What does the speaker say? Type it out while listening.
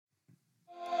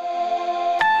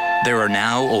There are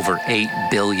now over 8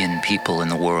 billion people in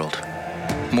the world.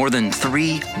 More than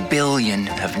 3 billion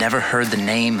have never heard the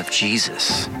name of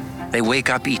Jesus. They wake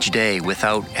up each day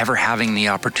without ever having the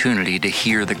opportunity to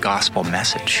hear the gospel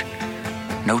message.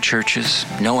 No churches,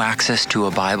 no access to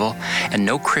a Bible, and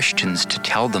no Christians to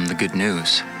tell them the good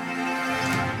news.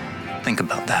 Think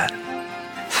about that.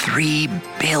 3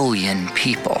 billion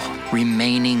people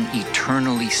remaining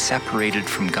eternally separated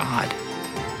from God.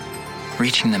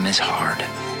 Reaching them is hard.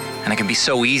 And it can be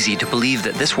so easy to believe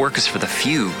that this work is for the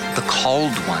few, the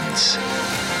called ones.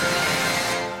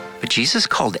 But Jesus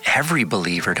called every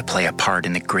believer to play a part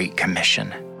in the Great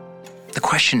Commission. The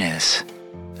question is,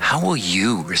 how will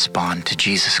you respond to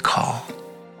Jesus' call?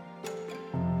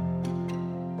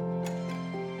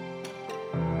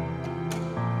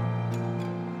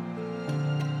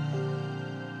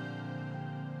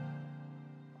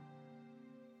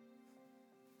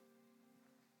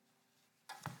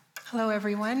 Hello,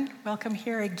 everyone. Welcome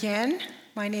here again.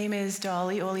 My name is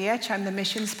Dolly Oliech. I'm the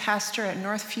missions pastor at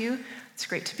Northview. It's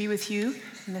great to be with you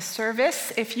in the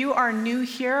service. If you are new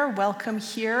here, welcome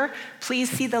here. Please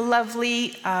see the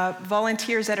lovely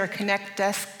volunteers at our Connect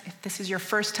desk. If this is your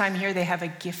first time here, they have a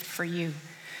gift for you.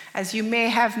 As you may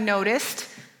have noticed,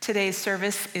 today's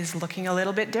service is looking a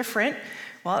little bit different.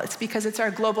 Well, it's because it's our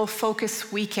Global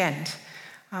Focus Weekend.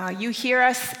 You hear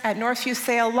us at Northview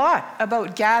say a lot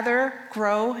about gather,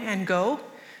 grow, and go.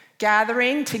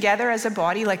 Gathering together as a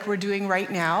body like we're doing right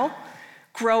now.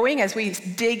 Growing as we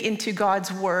dig into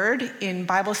God's word in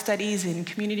Bible studies, in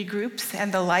community groups,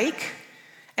 and the like.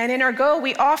 And in our go,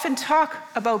 we often talk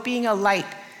about being a light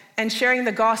and sharing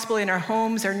the gospel in our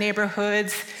homes, our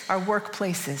neighborhoods, our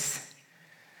workplaces.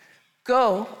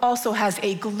 Go also has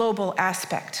a global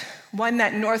aspect, one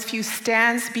that Northview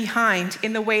stands behind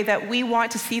in the way that we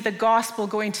want to see the gospel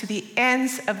going to the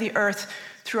ends of the earth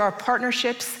through our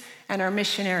partnerships and our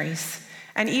missionaries,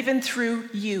 and even through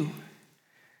you.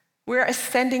 We're a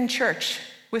sending church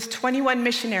with 21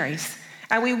 missionaries,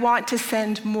 and we want to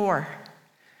send more.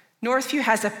 Northview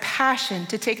has a passion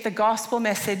to take the gospel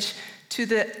message to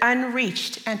the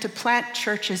unreached and to plant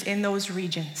churches in those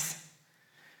regions.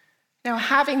 Now,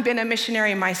 having been a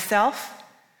missionary myself,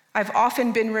 I've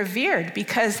often been revered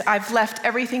because I've left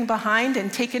everything behind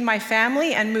and taken my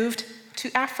family and moved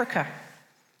to Africa.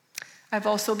 I've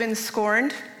also been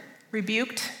scorned,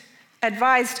 rebuked,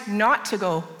 advised not to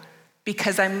go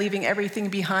because I'm leaving everything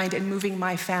behind and moving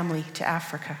my family to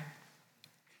Africa.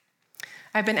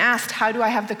 I've been asked, how do I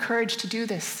have the courage to do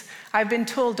this? I've been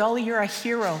told, Dolly, you're a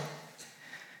hero.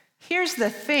 Here's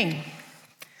the thing.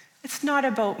 It's not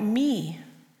about me.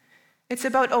 It's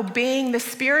about obeying the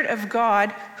Spirit of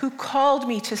God who called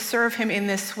me to serve him in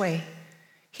this way.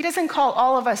 He doesn't call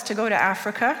all of us to go to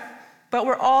Africa, but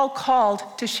we're all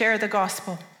called to share the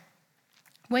gospel.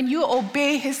 When you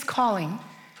obey his calling,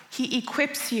 he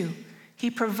equips you,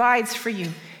 he provides for you,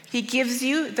 he gives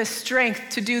you the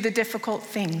strength to do the difficult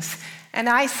things. And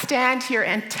I stand here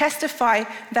and testify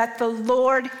that the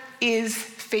Lord is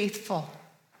faithful.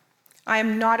 I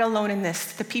am not alone in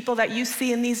this. The people that you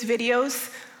see in these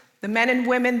videos, the men and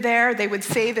women there, they would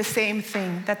say the same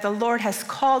thing, that the Lord has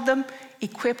called them,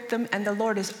 equipped them, and the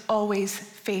Lord is always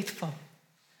faithful.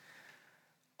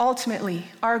 Ultimately,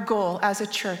 our goal as a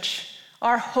church,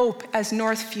 our hope as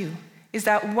Northview, is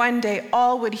that one day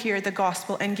all would hear the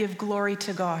gospel and give glory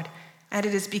to God. And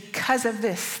it is because of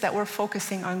this that we're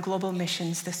focusing on global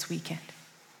missions this weekend.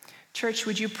 Church,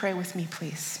 would you pray with me,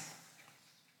 please?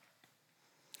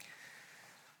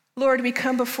 Lord, we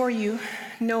come before you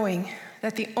knowing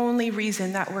that the only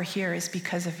reason that we're here is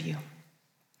because of you.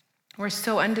 We're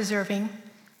so undeserving,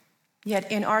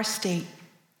 yet in our state,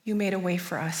 you made a way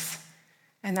for us.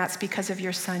 And that's because of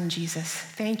your Son, Jesus.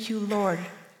 Thank you, Lord,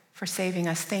 for saving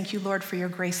us. Thank you, Lord, for your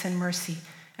grace and mercy,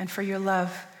 and for your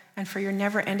love, and for your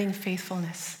never-ending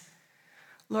faithfulness.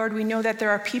 Lord, we know that there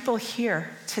are people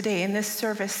here today in this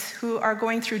service who are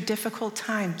going through difficult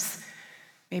times.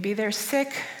 Maybe they're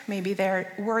sick, maybe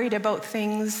they're worried about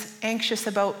things, anxious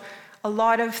about a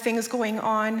lot of things going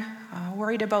on,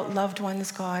 worried about loved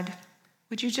ones, God.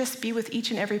 Would you just be with each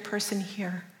and every person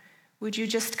here? Would you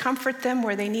just comfort them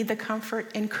where they need the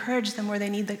comfort, encourage them where they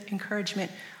need the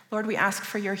encouragement? Lord, we ask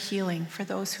for your healing for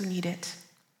those who need it.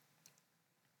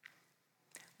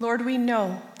 Lord, we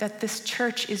know that this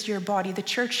church is your body. The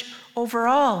church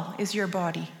overall is your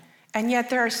body. And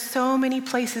yet there are so many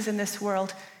places in this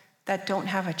world that don't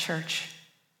have a church.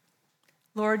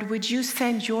 Lord, would you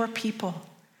send your people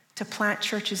to plant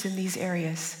churches in these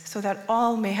areas so that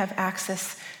all may have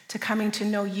access to coming to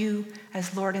know you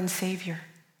as Lord and Savior.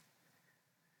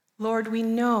 Lord, we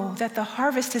know that the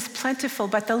harvest is plentiful,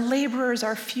 but the laborers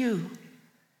are few.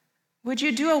 Would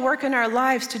you do a work in our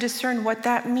lives to discern what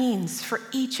that means for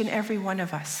each and every one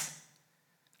of us?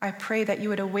 I pray that you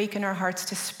would awaken our hearts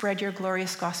to spread your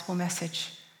glorious gospel message,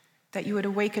 that you would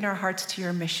awaken our hearts to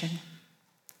your mission.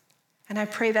 And I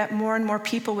pray that more and more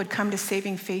people would come to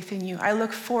saving faith in you. I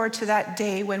look forward to that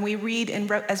day when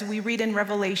as we read in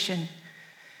Revelation,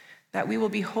 that we will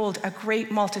behold a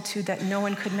great multitude that no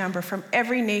one could number from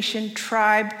every nation,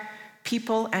 tribe,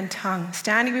 people, and tongue,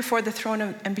 standing before the throne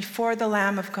and before the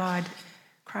Lamb of God,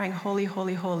 crying, holy,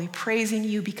 holy, holy, praising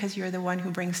you because you're the one who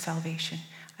brings salvation.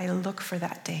 I look for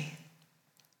that day.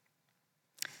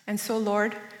 And so,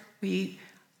 Lord, we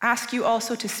ask you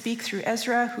also to speak through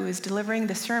Ezra, who is delivering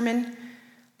the sermon.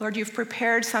 Lord, you've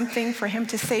prepared something for him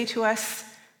to say to us.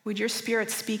 Would your Spirit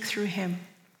speak through him?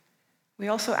 We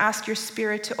also ask your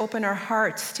Spirit to open our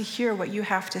hearts to hear what you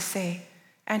have to say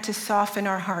and to soften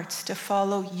our hearts to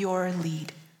follow your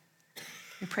lead.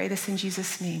 We pray this in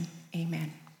Jesus' name.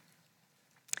 Amen.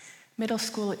 Middle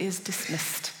school is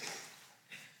dismissed.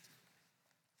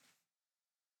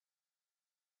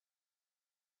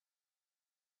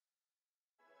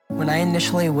 When I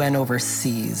initially went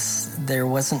overseas, there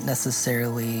wasn't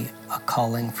necessarily a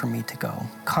calling for me to go.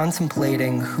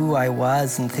 Contemplating who I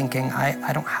was and thinking,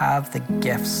 I don't have the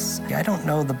gifts. I don't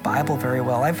know the Bible very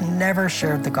well. I've never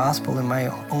shared the gospel in my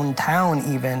own town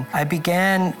even. I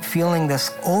began feeling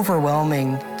this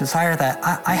overwhelming desire that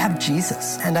I have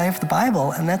Jesus and I have the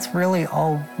Bible, and that's really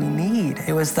all we need.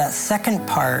 It was that second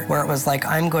part where it was like,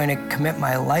 I'm going to commit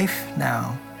my life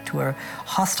now to a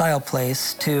hostile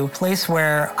place, to a place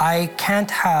where I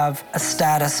can't have a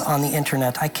status on the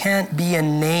internet. I can't be a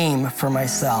name for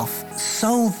myself,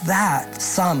 so that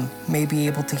some may be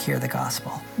able to hear the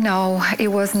gospel. No, it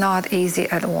was not easy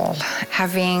at all.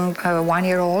 Having a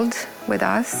 1-year-old with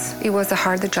us, it was a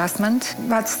hard adjustment,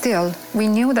 but still, we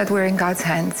knew that we're in God's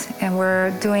hands and we're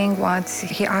doing what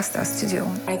He asked us to do.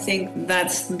 I think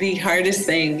that's the hardest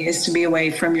thing, is to be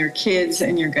away from your kids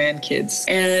and your grandkids.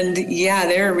 And yeah,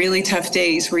 there are really tough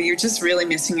days where you're just really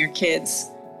missing your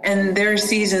kids. And there are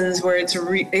seasons where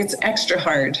it's extra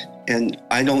hard. And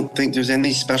I don't think there's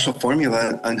any special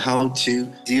formula on how to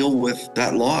deal with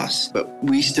that loss. But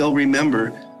we still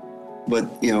remember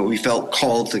but we felt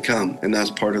called to come, and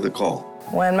that's part of the call.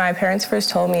 When my parents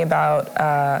first told me about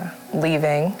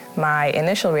leaving, my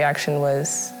initial reaction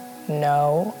was,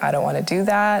 no, I don't want to do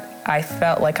that. I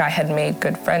felt like I had made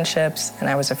good friendships, and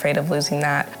I was afraid of losing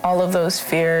that. All of those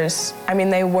fears,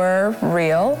 they were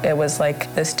real. It was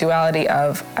like this duality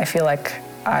of, I feel like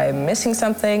I'm missing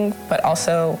something, but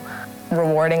also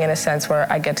rewarding in a sense where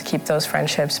I get to keep those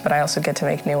friendships, but I also get to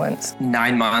make new ones.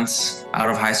 9 months out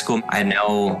of high school, I had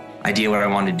no idea what I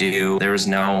wanted to do. There was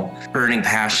no burning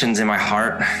passions in my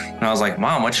heart. And I was like,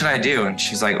 Mom, what should I do? And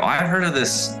she's like, I've heard of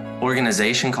this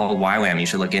organization called YWAM. You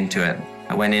should look into it.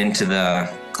 I went into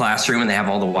the classroom and they have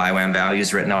all the YWAM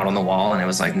values written out on the wall. And it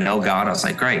was like, know God. I was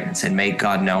like, great. It said, make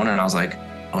God known. And I was like,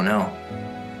 oh no,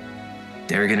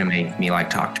 they're going to make me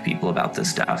talk to people about this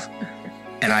stuff.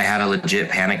 And I had a legit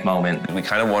panic moment. We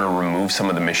kind of want to remove some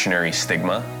of the missionary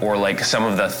stigma, or some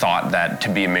of the thought that to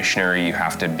be a missionary, you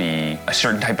have to be a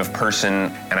certain type of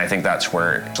person. And I think that's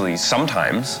where actually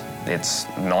sometimes it's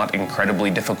not incredibly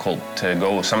difficult to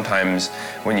go. Sometimes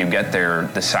when you get there,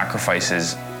 the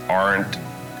sacrifices aren't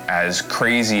as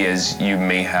crazy as you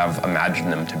may have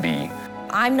imagined them to be.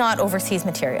 I'm not overseas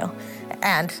material,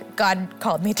 and God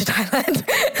called me to Thailand.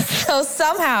 So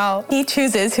somehow He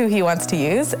chooses who He wants to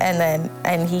use,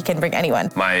 and He can bring anyone.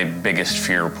 My biggest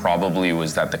fear probably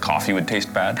was that the coffee would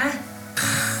taste bad.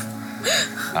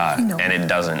 No. And it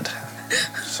doesn't.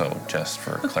 So just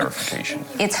for clarification.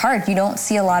 It's hard. You don't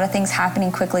see a lot of things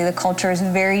happening quickly. The culture is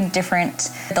very different.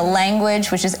 The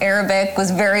language, which is Arabic,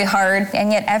 was very hard.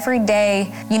 And yet every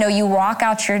day, you walk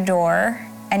out your door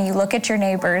and you look at your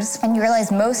neighbors and you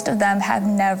realize most of them have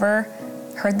never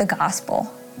heard the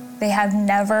gospel. They have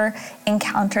never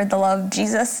encountered the love of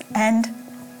Jesus. And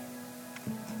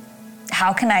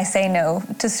how can I say no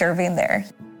to serving there?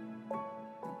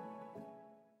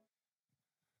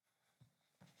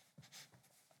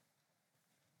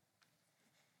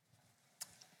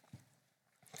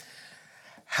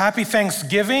 Happy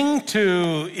Thanksgiving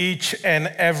to each and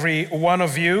every one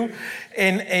of you.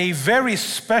 And a very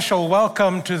special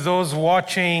welcome to those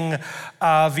watching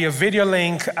via video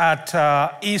link at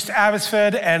East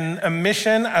Abbotsford and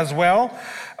Mission as well.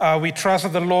 We trust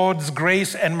that the Lord's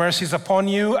grace and mercies upon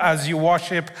you as you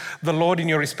worship the Lord in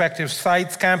your respective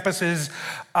sites, campuses.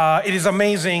 It is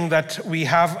amazing that we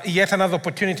have yet another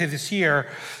opportunity this year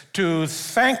to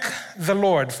thank the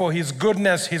Lord for his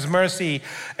goodness, his mercy,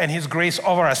 and his grace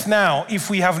over us. Now,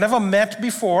 if we have never met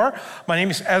before, my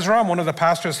name is Ezra. I'm one of the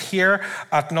pastors here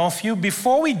at Northview.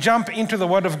 Before we jump into the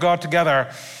Word of God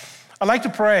together, I'd like to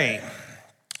pray.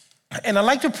 And I'd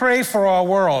like to pray for our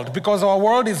world because our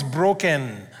world is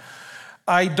broken.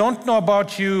 I don't know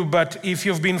about you, but if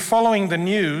you've been following the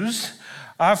news,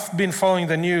 I've been following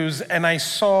the news, and I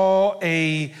saw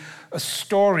a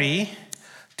story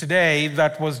today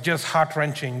that was just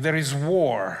heart-wrenching. There is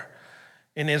war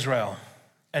in Israel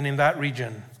and in that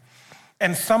region.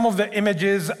 And some of the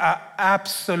images are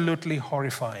absolutely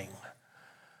horrifying.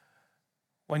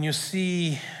 When you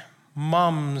see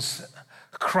moms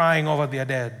crying over their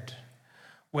dead,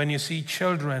 when you see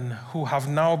children who have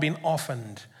now been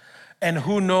orphaned, and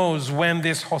who knows when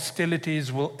these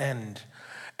hostilities will end.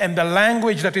 And the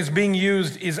language that is being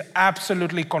used is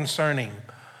absolutely concerning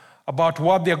about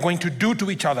what they're going to do to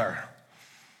each other.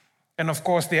 And of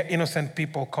course, they're innocent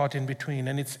people caught in between.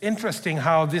 And it's interesting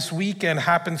how this weekend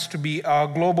happens to be our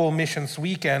global missions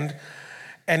weekend.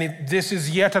 And this is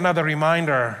yet another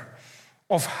reminder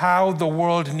of how the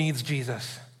world needs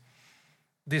Jesus.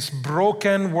 This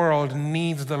broken world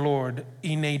needs the Lord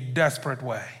in a desperate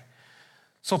way.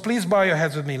 So please bow your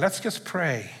heads with me. Let's just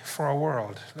pray for our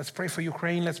world. Let's pray for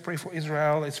Ukraine. Let's pray for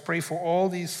Israel. Let's pray for all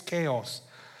this chaos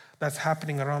that's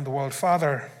happening around the world.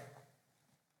 Father,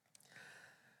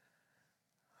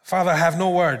 I have no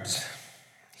words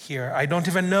here. I don't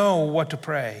even know what to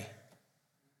pray.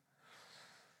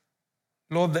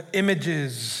 Lord, the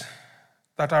images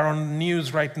that are on the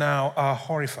news right now are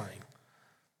horrifying,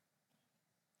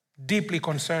 deeply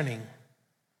concerning.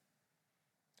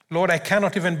 Lord, I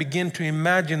cannot even begin to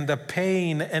imagine the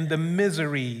pain and the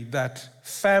misery that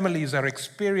families are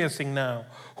experiencing now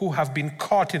who have been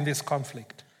caught in this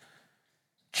conflict.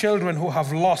 Children who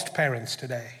have lost parents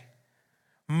today.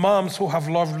 Moms who have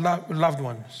loved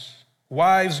ones.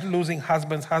 Wives losing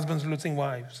husbands, husbands losing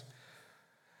wives.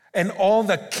 And all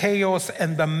the chaos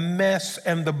and the mess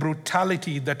and the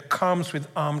brutality that comes with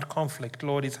armed conflict,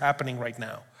 Lord, is happening right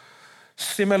now.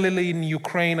 Similarly, in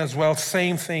Ukraine as well,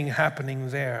 same thing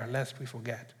happening there, lest we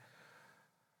forget.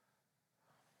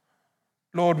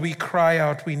 Lord, we cry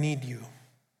out, we need you.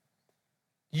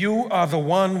 You are the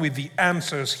one with the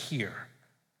answers here.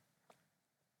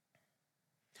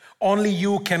 Only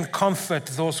you can comfort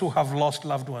those who have lost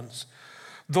loved ones,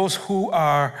 those who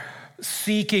are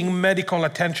seeking medical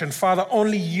attention. Father,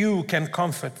 only you can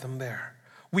comfort them there.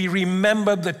 We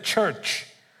remember the church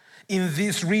in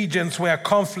these regions where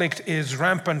conflict is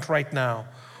rampant right now.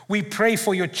 We pray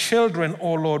for your children,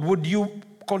 oh Lord. Would you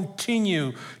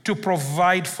continue to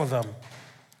provide for them,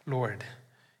 Lord,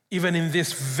 even in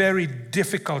these very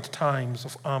difficult times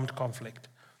of armed conflict.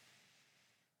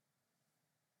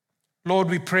 Lord,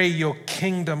 we pray your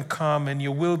kingdom come and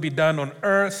your will be done on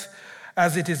earth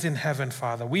as it is in heaven,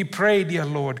 Father. We pray, dear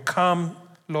Lord, come,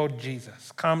 Lord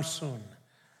Jesus, come soon,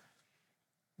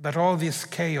 that all this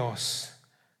chaos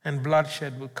and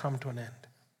bloodshed will come to an end.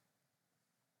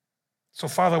 So,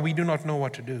 Father, we do not know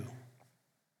what to do,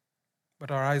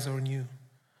 but our eyes are on you.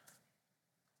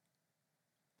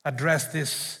 Address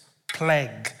this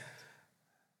plague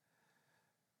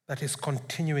that is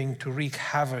continuing to wreak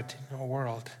havoc in our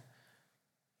world.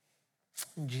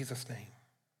 In Jesus' name,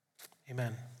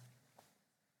 amen.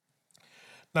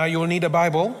 Now you will need a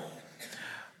Bible.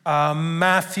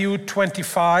 Matthew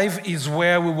 25 is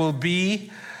where we will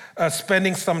be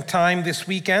spending some time this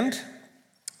weekend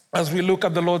as we look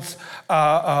at the Lord's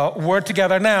Word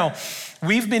together. Now,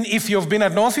 if you've been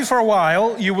at Northview for a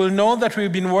while, you will know that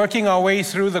we've been working our way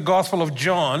through the Gospel of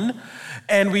John,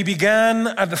 and we began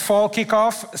at the fall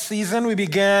kickoff season. We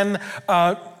began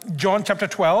John chapter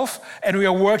 12, and we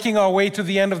are working our way to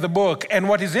the end of the book. And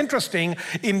what is interesting,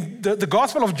 in the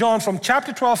Gospel of John, from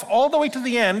chapter 12 all the way to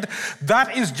the end,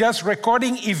 that is just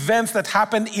recording events that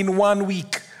happened in 1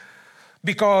 week.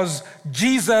 Because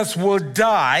Jesus will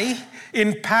die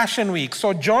in Passion Week.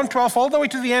 So John 12 all the way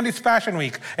to the end is Passion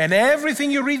Week. And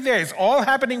everything you read there is all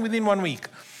happening within 1 week.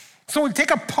 So we'll take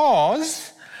a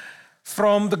pause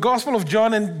from the Gospel of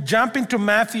John and jump into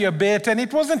Matthew a bit. And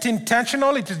it wasn't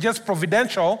intentional, it is just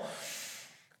providential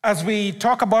as we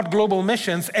talk about global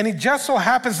missions. And it just so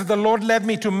happens that the Lord led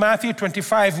me to Matthew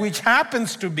 25, which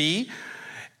happens to be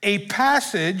a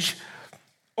passage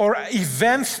or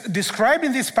events described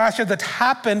in this passage that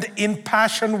happened in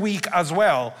Passion Week as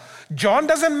well. John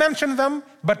doesn't mention them,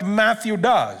 but Matthew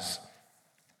does.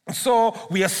 So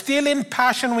we are still in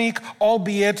Passion Week,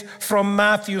 albeit from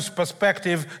Matthew's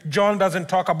perspective. John doesn't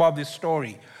talk about this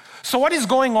story. So what is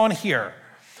going on here?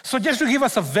 So just to give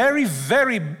us a very,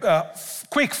 very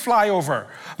quick flyover.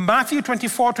 Matthew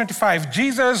 24:25.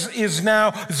 Jesus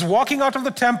is walking out of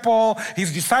the temple.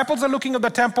 His disciples are looking at the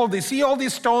temple. They see all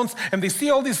these stones and they see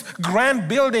all these grand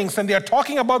buildings, and they are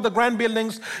talking about the grand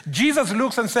buildings. Jesus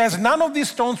looks and says, none of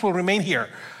these stones will remain here.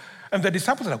 And the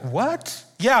disciples are like, what?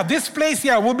 Yeah, this place,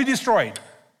 will be destroyed.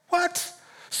 What?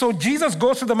 So Jesus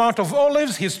goes to the Mount of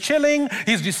Olives. He's chilling.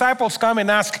 His disciples come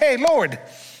and ask, hey, Lord.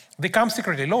 They come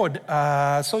secretly, Lord,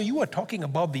 so you were talking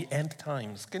about the end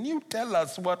times. Can you tell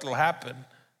us what will happen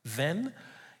then?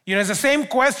 It's the same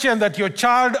question that your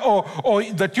child or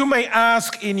that you may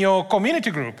ask in your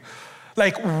community group.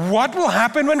 Like, what will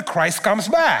happen when Christ comes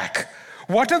back?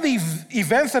 What are the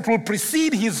events that will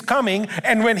precede his coming?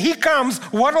 And when he comes,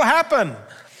 what will happen?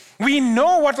 We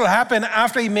know what will happen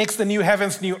after he makes the new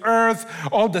heavens, new earth.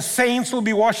 All the saints will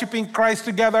be worshiping Christ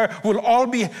together. We'll all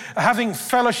be having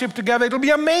fellowship together. It'll be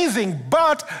amazing.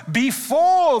 But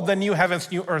before the new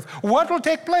heavens, new earth, what will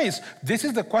take place? This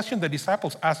is the question the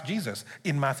disciples asked Jesus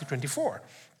in Matthew 24.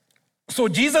 So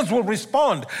Jesus will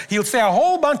respond. He'll say a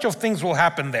whole bunch of things will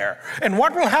happen there. And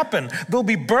what will happen? There'll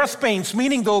be birth pains,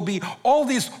 meaning there'll be all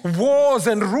these wars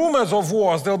and rumors of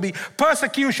wars. There'll be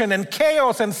persecution and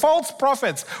chaos, and false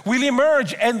prophets will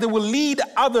emerge and they will lead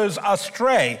others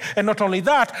astray. And not only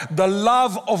that, the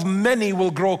love of many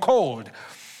will grow cold.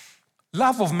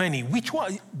 Love of many, which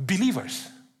one? Believers.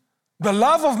 The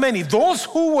love of many, those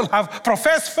who will have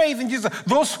professed faith in Jesus,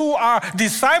 those who are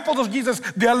disciples of Jesus,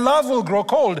 their love will grow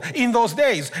cold in those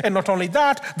days. And not only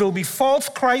that, there will be false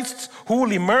Christs who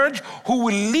will emerge, who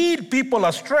will lead people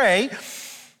astray.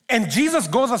 And Jesus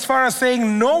goes as far as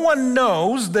saying, no one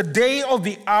knows the day or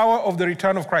the hour of the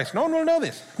return of Christ. No one will know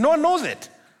this. No one knows it.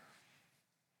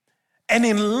 And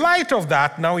in light of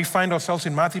that, now we find ourselves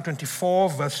in Matthew 24,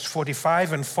 verse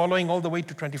 45 and following all the way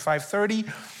to 25:30.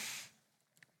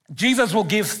 Jesus will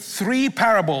give 3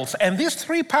 parables, and these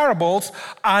 3 parables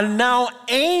are now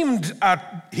aimed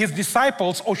at his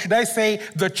disciples, or should I say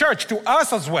the church, to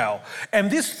us as well.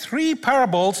 And these 3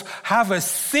 parables have a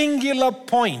singular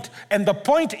point, and the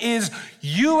point is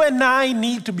you and I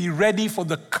need to be ready for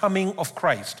the coming of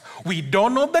Christ. We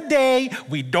don't know the day,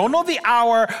 we don't know the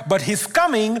hour, but his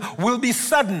coming will be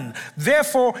sudden.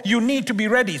 Therefore, you need to be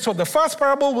ready. So the first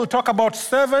parable will talk about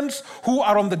servants who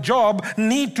are on the job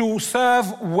need to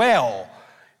serve well.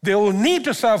 They will need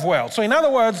to serve well. So in other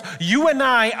words, you and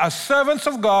I are servants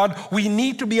of God. We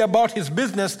need to be about his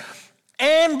business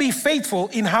and be faithful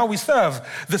in how we serve.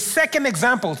 The second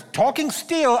example, talking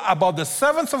still about the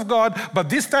servants of God, but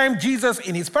this time Jesus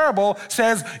in his parable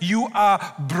says, you are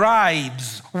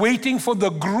brides waiting for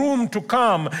the groom to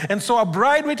come. And so a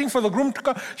bride waiting for the groom to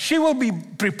come, she will be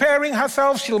preparing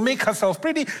herself, she'll make herself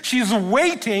pretty. She's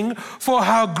waiting for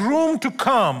her groom to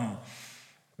come.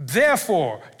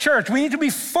 Therefore, church, we need to be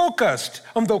focused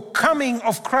on the coming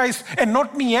of Christ and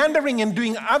not meandering and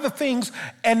doing other things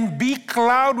and be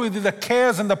clouded with the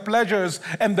cares and the pleasures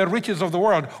and the riches of the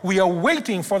world. We are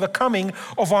waiting for the coming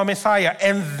of our Messiah.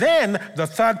 And then the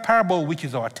third parable, which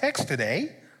is our text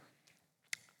today,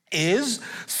 is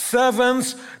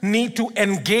servants need to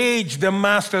engage the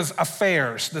master's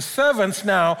affairs. The servants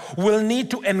now will need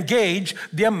to engage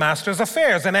their master's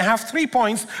affairs. And I have 3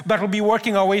 points that we'll be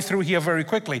working our way through here very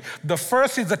quickly. The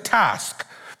first is a task.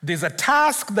 There's a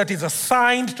task that is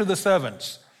assigned to the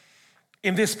servants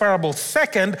in this parable.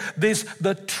 Second, there's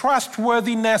the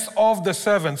trustworthiness of the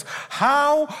servants.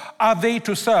 How are they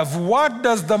to serve? What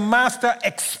does the master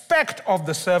expect of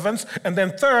the servants? And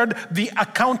then third, the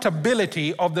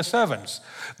accountability of the servants.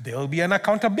 There will be an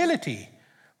accountability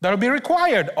that will be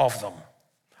required of them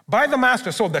by the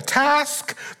master. So the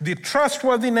task, the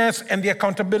trustworthiness, and the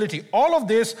accountability, all of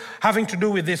this having to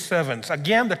do with these servants.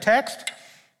 Again, the text,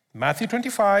 Matthew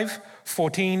 25,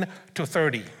 14 to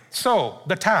 30. So,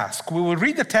 the task. We will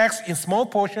read the text in small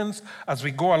portions as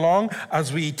we go along,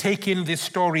 as we take in this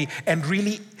story and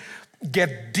really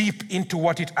get deep into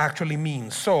what it actually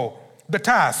means. So, the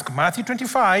task, Matthew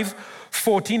 25,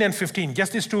 14 and 15,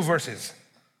 just these 2 verses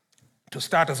to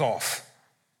start us off.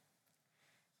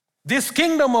 This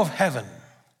kingdom of heaven,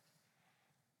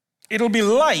 it'll be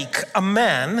like a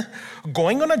man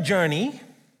going on a journey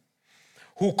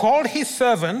who called his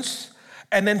servants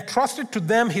and entrusted to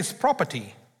them his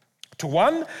property. To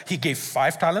one, he gave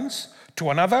 5 talents,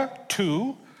 to another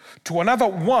 2, to another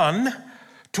 1,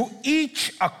 to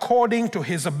each according to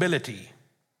his ability.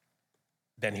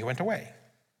 Then he went away.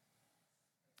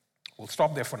 We'll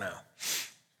stop there for now.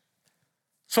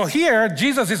 So here,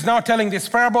 Jesus is now telling this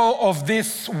parable of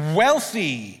this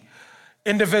wealthy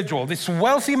individual, this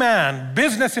wealthy man,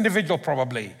 business individual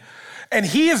probably, and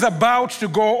he is about to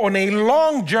go on a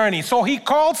long journey. So he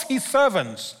calls his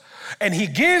servants, and he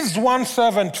gives one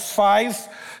servant 5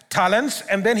 talents,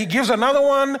 and then he gives another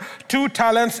one 2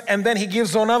 talents, and then he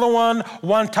gives another one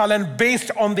 1 talent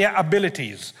based on their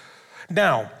abilities.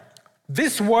 Now,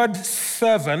 this word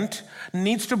servant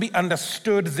needs to be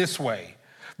understood this way.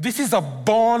 This is a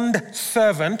bond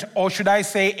servant, or should I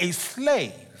say a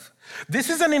slave. This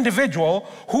is an individual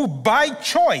who by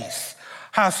choice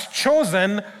has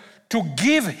chosen to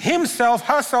give himself,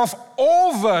 herself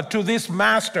over to this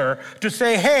master to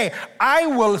say, hey, I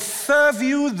will serve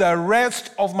you the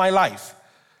rest of my life.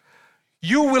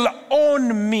 You will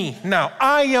own me. Now,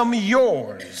 I am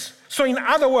yours. So in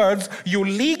other words, you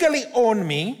legally own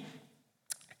me.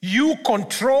 You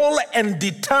control and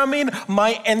determine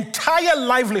my entire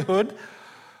livelihood,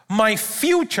 my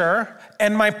future,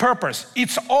 and my purpose.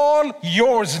 It's all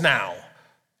yours now,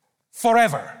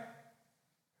 forever.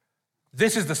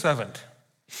 This is the servant.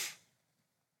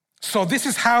 So this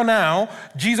is how now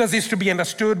Jesus is to be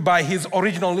understood by his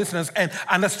original listeners and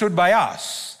understood by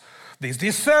us. There's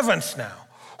these servants now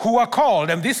who are called,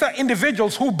 and these are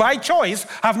individuals who by choice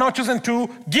have now chosen to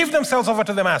give themselves over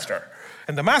to the master.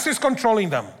 And the master is controlling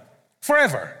them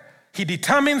forever. He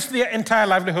determines their entire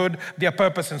livelihood, their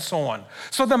purpose, and so on.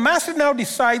 So the master now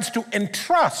decides to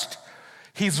entrust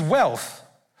his wealth,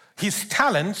 his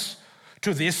talents,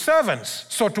 to these servants.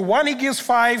 So to one he gives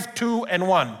 5, 2, and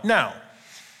 1. Now,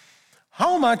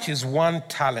 how much is 1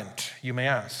 talent, you may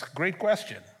ask? Great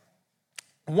question.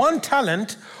 1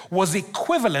 talent was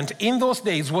equivalent, in those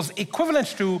days, was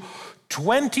equivalent to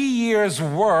 20 years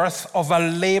worth of a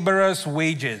laborer's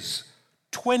wages.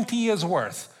 20 years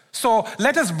worth. So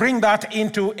let us bring that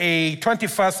into a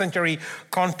 21st century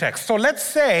context. So let's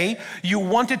say you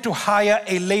wanted to hire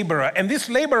a laborer, and this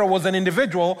laborer was an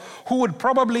individual who would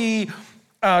probably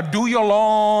do your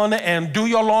lawn and do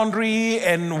your laundry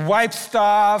and wipe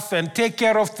stuff and take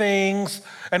care of things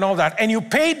and all that. And you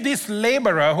paid this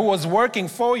laborer who was working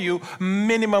for you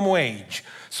minimum wage.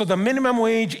 So the minimum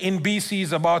wage in BC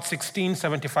is about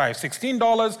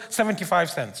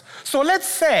 $16.75. So let's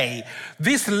say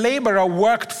this laborer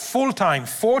worked full-time,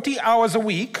 40 hours a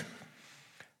week,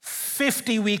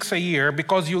 50 weeks a year,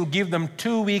 because you'll give them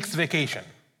 2 weeks vacation.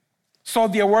 So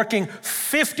they're working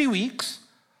 50 weeks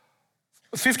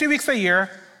a year,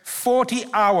 40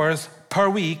 hours per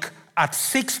week at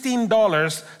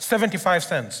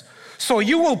 $16.75. So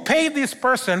you will pay this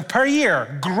person per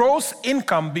year, gross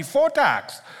income before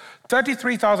tax,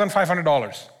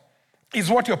 $33,500 is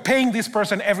what you're paying this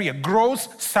person every year, gross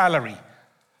salary,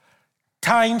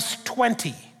 times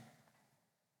 20,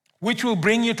 which will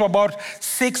bring you to about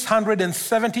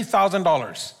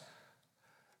 $670,000.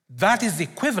 That is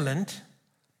equivalent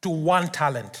to 1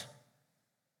 talent.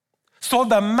 So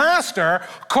the master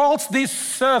calls these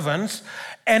servants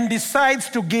and decides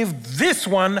to give this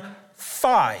one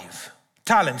 5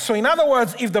 talents. So in other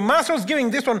words, if the master is giving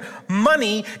this one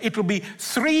money, it will be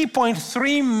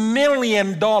 $3.3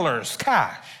 million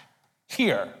cash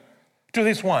here to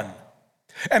this one.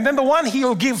 And then the one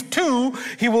he'll give to,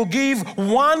 he will give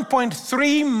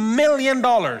 $1.3 million.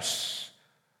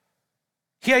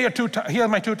 Here are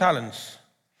my 2 talents.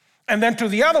 And then to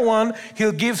the other one,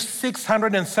 he'll give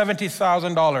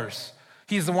 $670,000.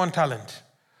 He's the 1 talent.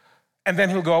 And then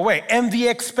he'll go away. And the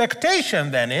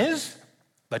expectation then is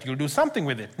that you'll do something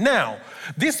with it. Now,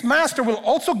 this master will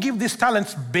also give these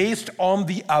talents based on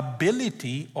the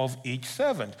ability of each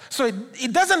servant. So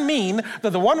it doesn't mean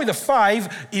that the one with the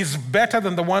 5 is better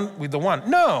than the one with the 1.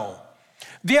 No.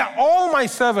 They are all my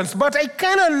servants, but I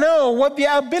kind of know what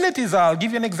their abilities are. I'll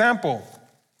give you an example.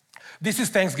 This is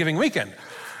Thanksgiving weekend.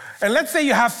 And let's say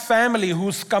you have family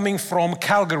who's coming from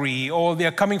Calgary, or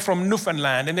they're coming from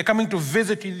Newfoundland, and they're coming to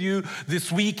visit you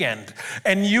this weekend.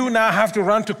 And you now have to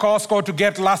run to Costco to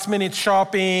get last-minute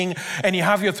shopping, and you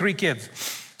have your 3 kids.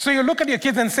 So you look at your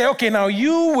kids and say, okay, now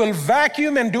you will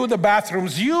vacuum and do the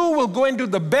bathrooms. You will go into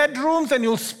the bedrooms and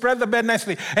you'll spread the bed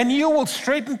nicely. And you will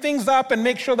straighten things up and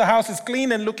make sure the house is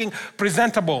clean and looking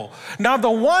presentable. Now the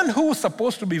one who's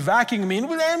supposed to be vacuuming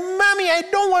will say, Mommy, I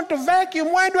don't want to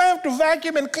vacuum. Why do I have to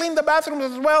vacuum and clean the bathrooms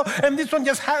as well? And this one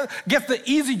just gets the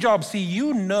easy job. See,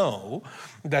 you know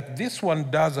that this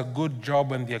one does a good job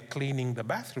when they're cleaning the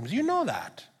bathrooms. You know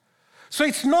that. So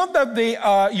it's not that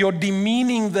you're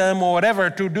demeaning them or whatever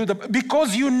to do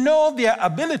because you know their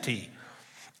ability.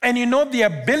 And you know the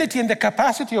ability and the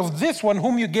capacity of this one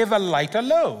whom you gave a lighter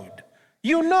load.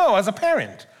 You know as a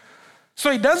parent.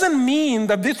 So it doesn't mean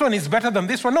that this one is better than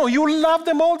this one. No, you love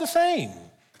them all the same.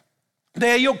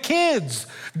 They're your kids.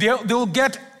 They'll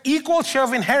get equal share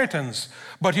of inheritance.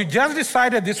 But you just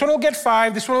decided this one will get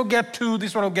 5, this one will get 2,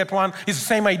 this one will get 1. It's the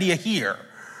same idea here.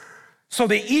 So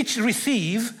they each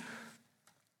receive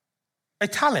a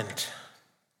talent.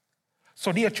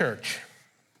 So dear church,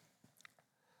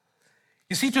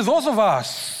 you see, to those of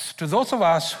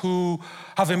us who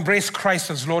have embraced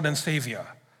Christ as Lord and Savior,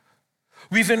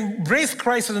 we've embraced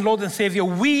Christ as Lord and Savior,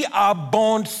 we are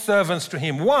bond servants to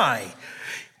him. Why?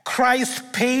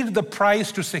 Christ paid the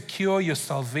price to secure your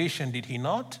salvation, did he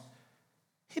not?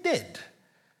 He did.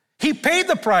 He paid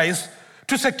the price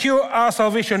to secure our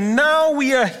salvation. Now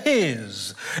we are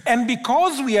his. And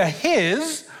because we are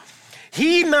his,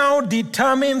 he now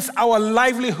determines our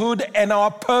livelihood and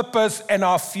our purpose and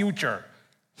our future.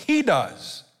 He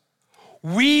does.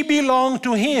 We belong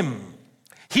to him.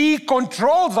 He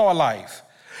controls our life.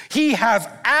 He has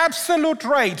absolute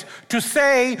right to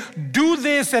say, do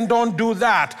this and don't do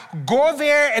that. Go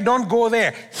there and don't go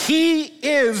there. He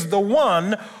is the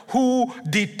one who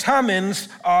determines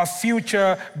our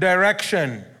future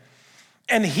direction.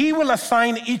 And he will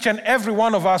assign each and every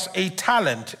one of us a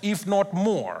talent, if not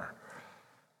more.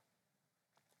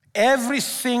 Every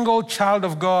single child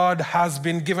of God has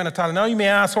been given a talent. Now you may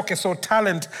ask, okay, so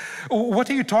talent, what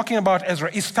are you talking about, Ezra?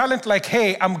 Is talent like,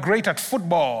 hey, I'm great at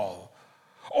football,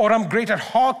 or I'm great at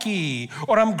hockey,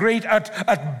 or I'm great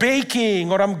at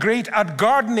baking, or I'm great at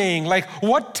gardening? Like,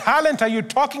 what talent are you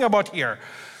talking about here?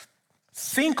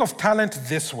 Think of talent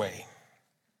this way.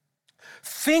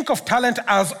 Think of talent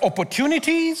as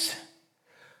opportunities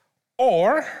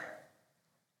or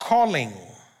calling.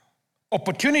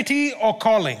 Opportunity or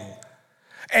calling.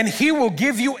 And he will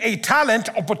give you a talent,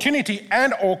 opportunity,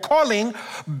 and or calling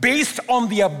based on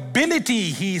the ability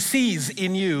he sees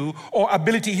in you or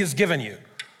ability he's given you.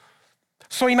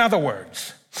 So in other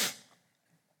words,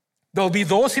 there'll be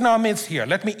those in our midst here.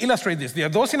 Let me illustrate this. There are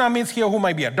those in our midst here who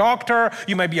might be a doctor,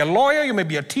 you might be a lawyer, you might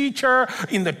be a teacher,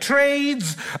 in the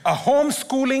trades, a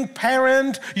homeschooling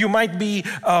parent, you might be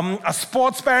a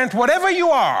sports parent, whatever you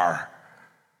are.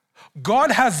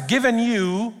 God has given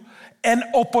you an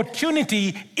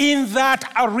opportunity in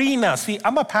that arena. See,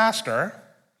 I'm a pastor,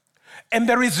 and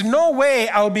there is no way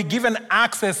I'll be given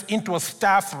access into a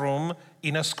staff room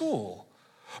in a school.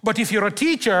 But if you're a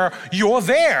teacher, you're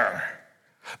there.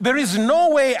 There is no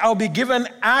way I'll be given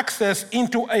access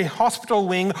into a hospital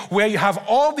wing where you have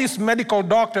all these medical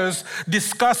doctors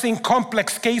discussing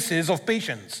complex cases of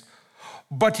patients.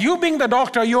 But you being the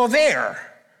doctor, you're there.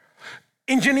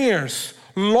 Engineers,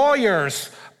 lawyers,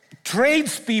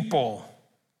 tradespeople.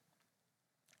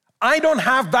 I don't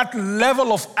have that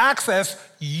level of access,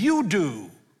 you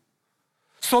do.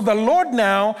 So the Lord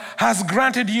now has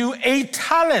granted you a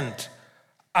talent,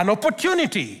 an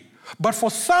opportunity. But for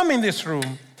some in this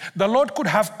room, the Lord could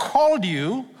have called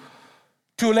you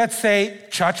to, let's say,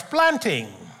 church planting.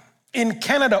 In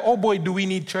Canada, oh boy, do we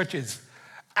need churches.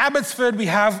 Abbotsford, we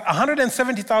have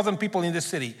 170,000 people in this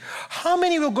city. How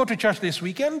many will go to church this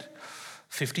weekend?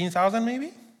 15,000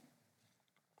 maybe?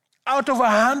 Out of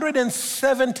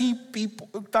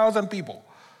 170,000 people.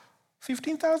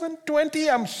 15,000? 20?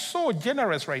 I'm so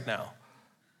generous right now.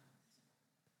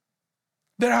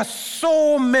 There are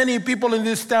so many people in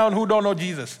this town who don't know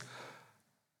Jesus.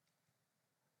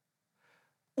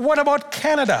 What about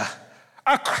Canada?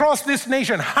 Across this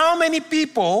nation, how many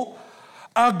people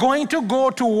are going to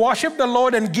go to worship the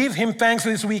Lord and give him thanks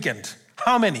this weekend?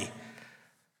 How many?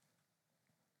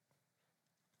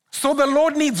 So the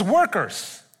Lord needs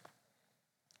workers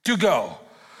to go.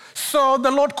 So the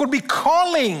Lord could be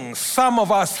calling some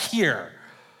of us here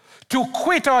to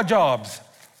quit our jobs,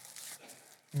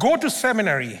 go to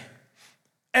seminary,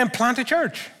 and plant a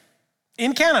church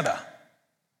in Canada.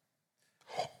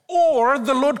 Or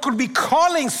the Lord could be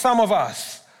calling some of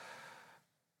us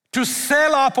to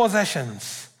sell our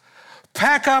possessions,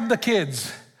 pack up the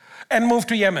kids, and move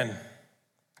to Yemen.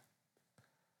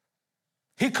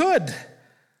 He could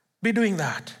be doing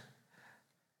that.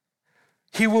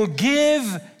 He will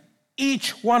give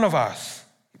each one of us,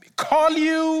 call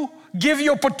you, give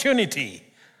you opportunity.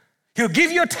 He'll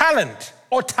give you a talent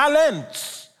or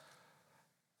talents.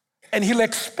 And he'll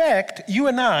expect you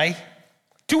and I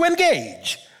to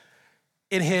engage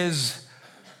in his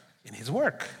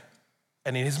work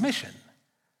and in his mission.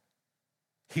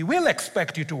 He will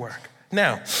expect you to work.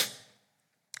 Now,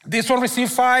 this one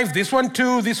received 5, this one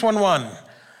 2, this one 1.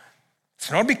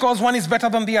 It's not because one is better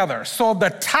than the other. So the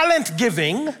talent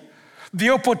giving, the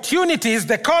opportunities,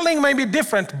 the calling may be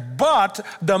different, but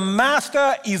the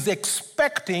master is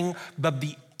expecting that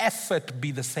the effort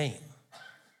be the same.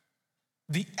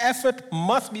 The effort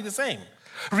must be the same,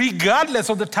 regardless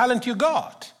of the talent you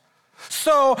got.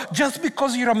 So just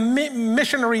because you're a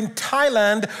missionary in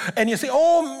Thailand and you say,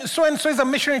 oh, so-and-so is a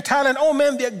missionary in Thailand, oh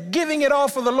man, they're giving it all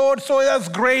for the Lord, so that's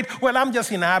great. Well, I'm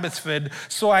just in Abbotsford,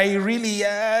 so I really,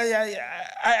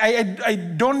 I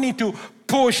don't need to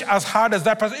push as hard as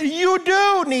that person. You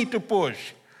do need to push.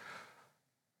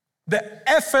 The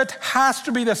effort has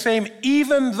to be the same,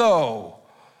 even though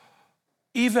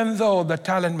the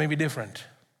talent may be different.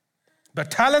 The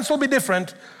talents will be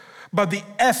different, but the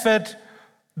effort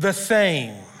the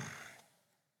same.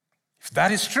 If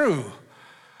that is true,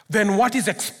 then what is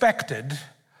expected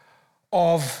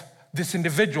of these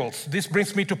individuals? This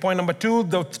brings me to point number 2,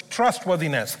 the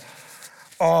trustworthiness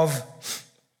of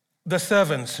the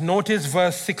servants. Notice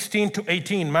verse 16 to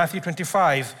 18, Matthew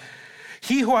 25.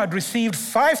 He who had received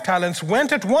 5 talents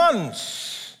went at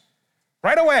once,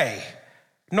 right away,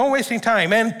 no wasting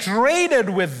time, and traded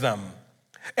with them.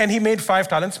 And he made 5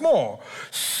 talents more.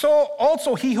 So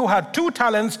also he who had 2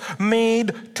 talents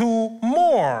made 2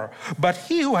 more. But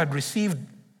he who had received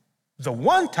the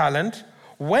 1 talent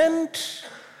went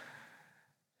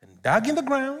and dug in the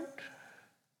ground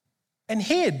and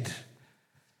hid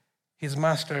his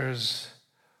master's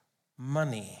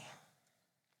money.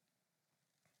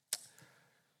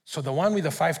 So the one with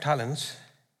the 5 talents,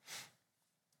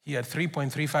 he had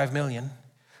 3.35 million.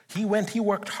 He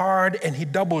worked hard, and he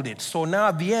doubled it. So now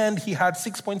at the end, he had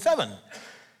 6.7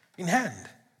 in hand.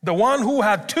 The one who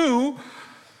had 2,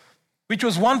 which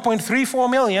was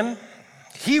 1.34 million,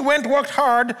 he worked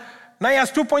hard, now he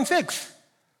has 2.6.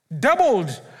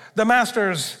 Doubled the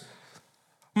master's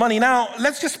money. Now,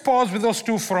 let's just pause with those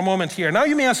 2 for a moment here. Now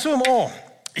you may assume,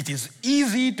 it is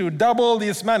easy to double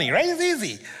this money, right? It's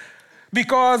easy.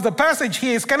 Because the passage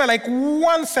here is kind of like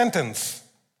one sentence.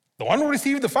 The one who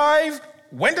received the 5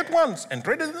 went at once and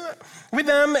traded with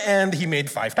them, and he made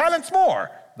 5 talents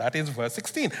more. That is verse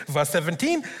 16. Verse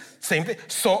 17, same thing.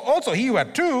 So also he who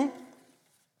had 2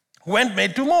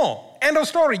 made 2 more. End of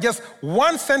story. Just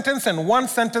one sentence and one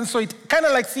sentence, so it kind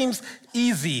of like seems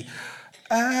easy.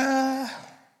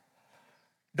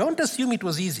 Don't assume it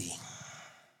was easy.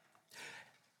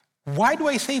 Why do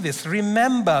I say this?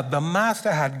 Remember, the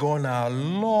master had gone a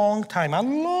long time.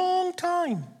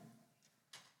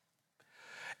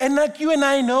 And like you and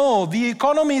I know, the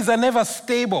economies are never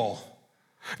stable.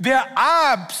 There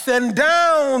are ups and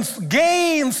downs,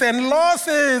 gains and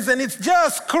losses, and it's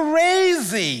just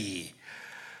crazy.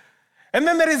 And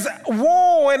then there is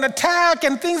war and attack,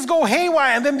 and things go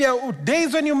haywire. And then there are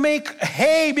days when you make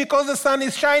hay because the sun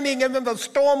is shining, and then the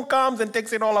storm comes and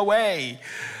takes it all away.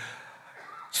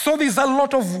 So there's a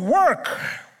lot of work,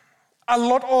 a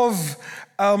lot of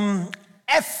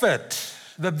effort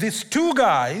that these 2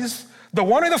 guys, the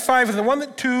one with the 5 and the one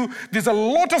with 2, there's a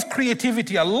lot of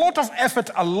creativity, a lot of effort,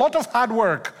 a lot of hard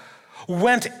work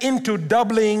went into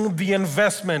doubling the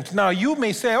investment. Now, you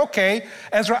may say, okay,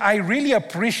 Ezra, I really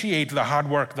appreciate the hard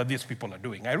work that these people are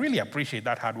doing. I really appreciate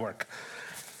that hard work.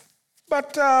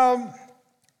 But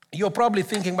you're probably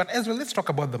thinking, but Ezra, let's talk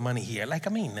about the money here.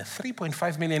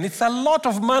 3.5 million, it's a lot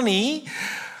of money,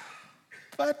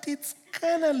 but it's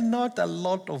kind of not a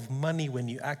lot of money when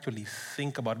you actually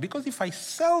think about it. Because if I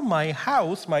sell my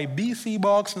house, my BC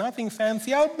box, nothing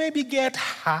fancy, I'll maybe get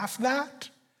half that.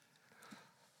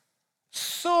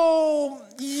 So,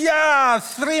 yeah,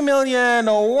 3 million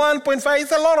or 1.5,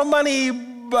 it's a lot of money,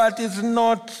 but it's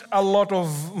not a lot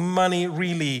of money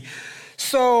really.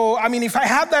 So, if I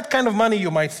had that kind of money, you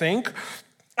might think,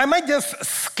 I might just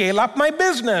scale up my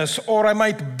business, or I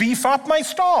might beef up my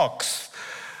stocks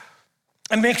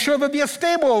and make sure that they are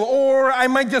stable, or I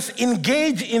might just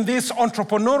engage in this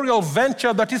entrepreneurial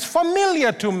venture that is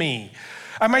familiar to me.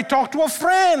 I might talk to a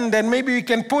friend, and maybe we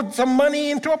can put some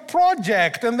money into a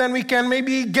project, and then we can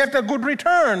maybe get a good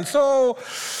return. So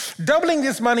doubling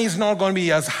this money is not going to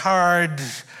be as hard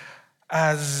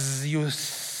as you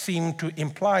seem to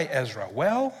imply, Ezra.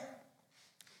 Well,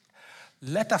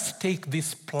 let us take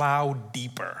this plow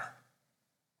deeper,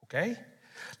 okay?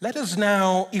 Let us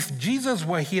now, if Jesus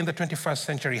were here in the 21st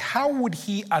century, how would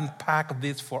he unpack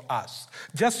this for us?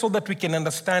 Just so that we can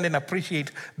understand and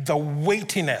appreciate the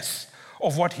weightiness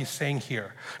of what he's saying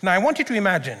here. Now, I want you to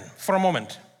imagine for a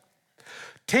moment,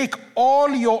 take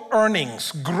all your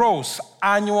earnings, gross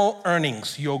annual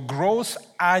earnings, your gross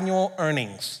annual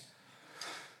earnings.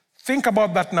 Think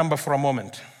about that number for a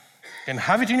moment and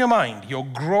have it in your mind, your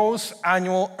gross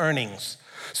annual earnings.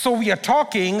 So we are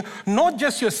talking not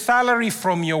just your salary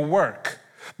from your work,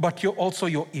 but also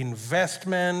your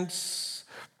investments,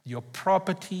 your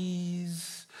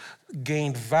properties,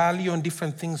 gained value on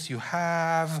different things you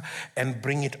have, and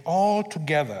bring it all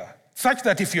together. Such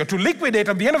that if you're to liquidate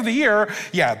at the end of the year,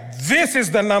 this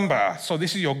is the number. So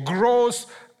this is your gross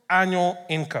annual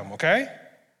income, okay?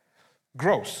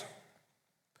 Gross.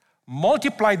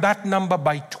 Multiply that number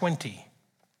by 20.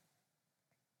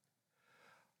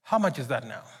 How much is that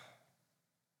now?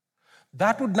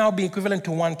 That would now be equivalent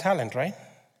to 1 talent, right?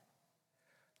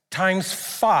 Times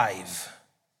 5.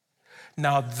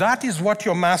 Now that is what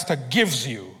your master gives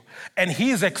you, and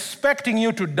he is expecting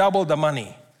you to double the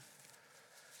money.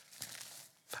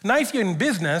 Now if you're in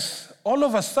business, all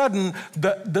of a sudden,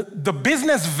 the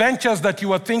business ventures that you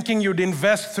were thinking you'd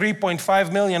invest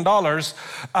 $3.5 million,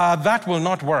 that will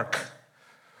not work.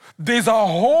 There's a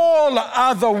whole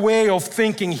other way of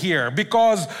thinking here,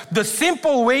 because the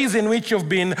simple ways in which you've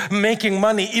been making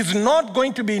money is not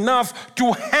going to be enough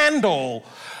to handle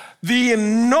the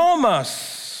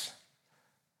enormous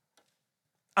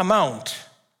amount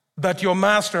that your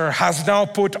master has now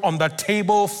put on the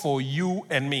table for you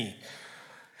and me.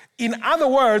 In other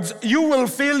words, you will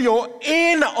feel you're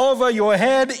in over your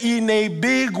head in a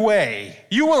big way.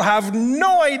 You will have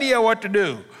no idea what to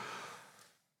do.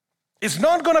 It's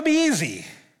not going to be easy.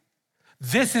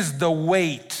 This is the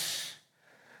weight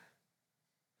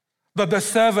that the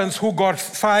servants who got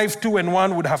 5, 2, and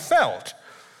 1 would have felt.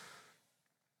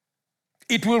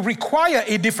 It will require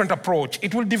a different approach.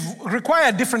 It will require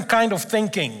a different kind of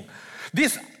thinking.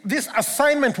 This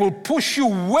assignment will push you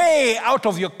way out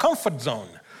of your comfort zone.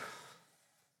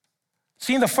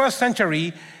 See, in the first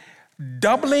century,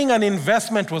 doubling an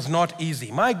investment was not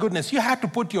easy. My goodness, you had to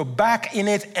put your back in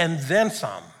it and then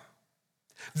some.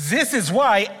 This is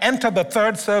why enter the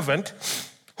third servant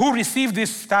who received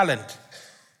this talent.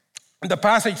 The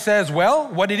passage says, well,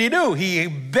 what did he do? He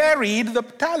buried the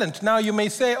talent. Now you may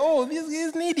say, oh, this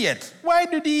is an idiot. Why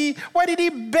did he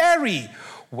bury?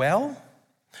 Well,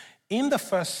 in the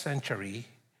first century,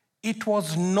 it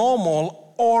was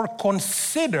normal or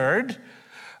considered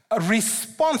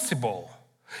responsible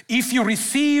if you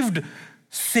received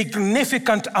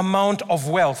significant amount of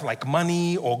wealth, like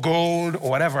money or gold or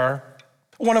whatever.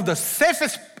 One of the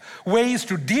safest ways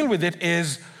to deal with it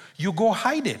is you go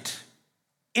hide it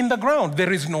in the ground.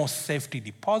 There is no safety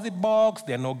deposit box.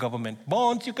 There are no government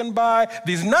bonds you can buy.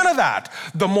 There's none of that.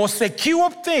 The most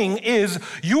secure thing is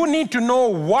you need to know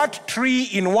what tree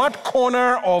in what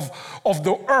corner of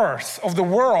the earth, of the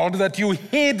world, that you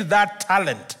hid that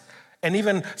talent. And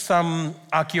even some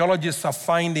archaeologists are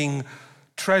finding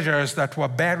treasures that were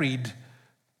buried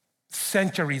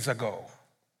centuries ago,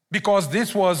 because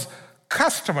this was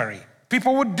customary.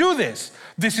 People would do this.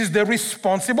 This is the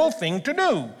responsible thing to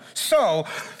do. So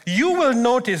you will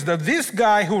notice that this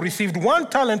guy who received 1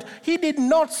 talent, he did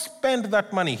not spend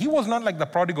that money. He was not like the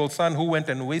prodigal son who went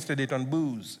and wasted it on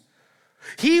booze.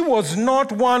 He was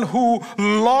not one who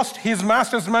lost his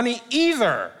master's money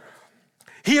either.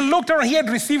 He looked around, he had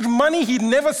received money he'd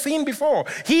never seen before.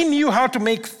 He knew how to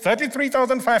make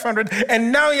 $33,500,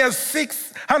 and now he has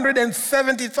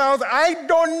 $670,000. I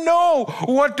don't know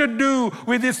what to do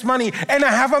with this money, and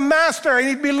I have a master, and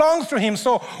it belongs to him.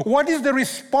 So what is the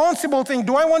responsible thing?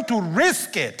 Do I want to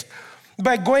risk it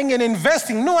by going and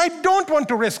investing? No, I don't want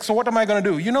to risk. So what am I going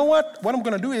to do? You know what? What I'm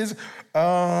going to do is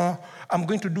I'm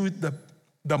going to do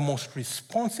the most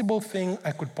responsible thing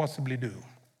I could possibly do.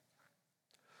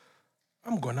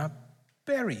 I'm going to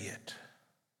bury it.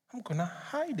 I'm going to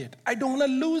hide it. I don't want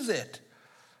to lose it.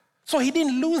 So he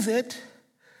didn't lose it.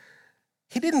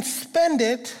 He didn't spend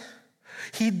it.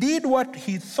 He did what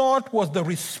he thought was the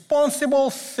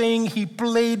responsible thing. He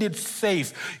played it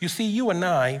safe. You see, you and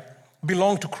I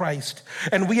belong to Christ,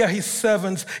 and we are his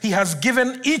servants. He has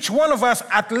given each one of us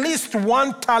at least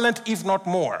 1 talent, if not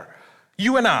more.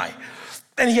 You and I.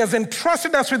 And he has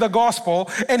entrusted us with the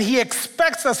gospel, and he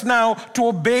expects us now to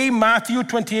obey Matthew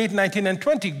 28, 19, and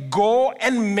 20. Go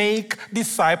and make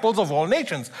disciples of all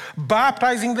nations,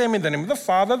 baptizing them in the name of the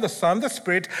Father, the Son, the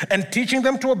Spirit, and teaching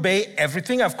them to obey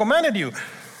everything I've commanded you.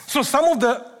 So some of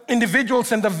the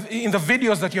individuals in the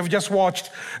videos that you've just watched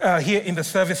here in the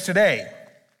service today,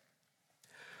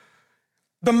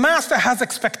 the master has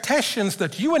expectations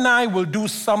that you and I will do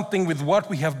something with what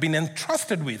we have been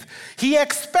entrusted with. He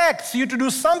expects you to do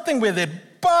something with it,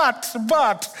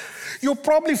 but you're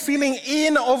probably feeling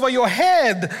in over your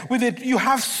head with it. You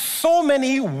have so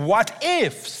many what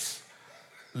ifs.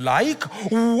 Like,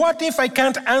 what if I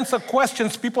can't answer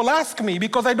questions people ask me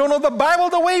because I don't know the Bible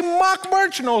the way Mark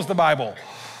Birch knows the Bible?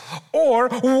 Or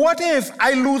what if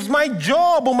I lose my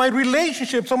job or my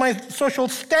relationships or my social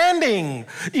standing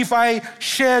if I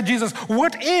share Jesus?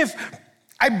 What if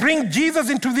I bring Jesus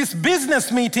into this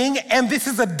business meeting, and this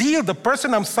is a deal. The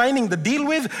person I'm signing the deal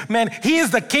with, man, he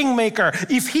is the kingmaker.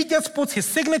 If he just puts his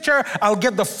signature, I'll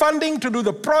get the funding to do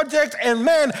the project, and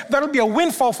man, that'll be a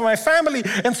windfall for my family.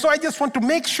 And so I just want to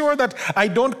make sure that I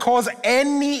don't cause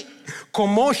any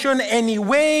commotion, any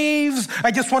waves. I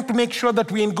just want to make sure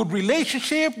that we're in good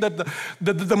relationship, that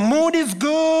the mood is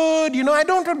good. I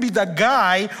don't want to be the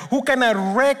guy who kind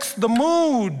of wrecks the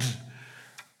mood.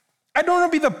 I don't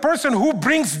want to be the person who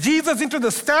brings Jesus into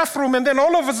the staff room and then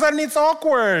all of a sudden it's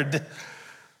awkward.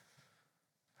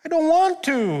 I don't want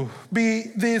to be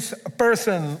this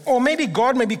person. Or maybe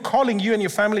God may be calling you and your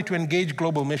family to engage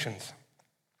global missions.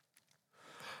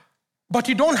 But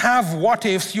you don't have what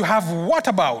ifs, you have what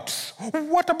abouts.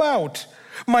 What about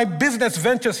my business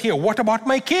ventures here? What about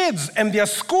my kids and their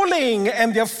schooling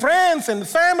and their friends and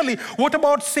family? What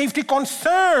about safety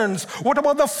concerns? What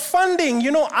about the funding?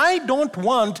 I don't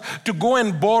want to go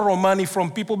and borrow money from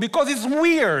people because it's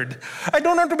weird. I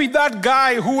don't want to be that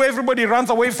guy who everybody runs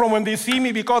away from when they see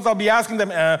me because I'll be asking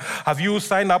them, have you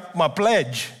signed up my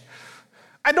pledge?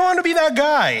 I don't want to be that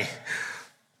guy.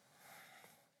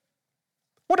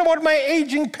 What about my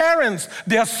aging parents?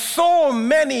 There are so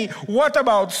many what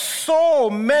abouts, so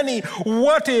many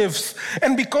what ifs.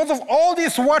 And because of all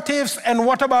these what ifs and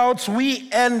what abouts, we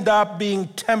end up being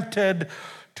tempted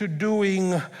to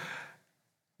doing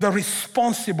the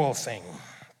responsible thing,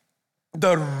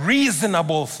 the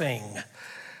reasonable thing,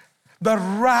 the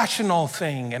rational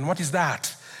thing. And what is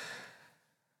that?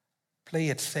 Play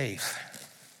it safe.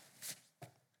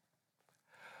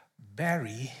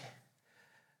 Bury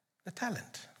the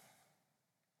talent.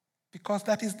 Because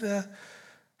that is the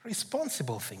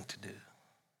responsible thing to do.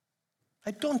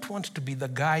 I don't want to be the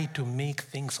guy to make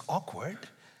things awkward.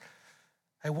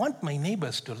 I want my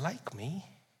neighbors to like me.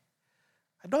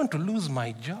 I don't want to lose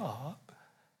my job.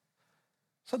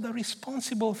 So the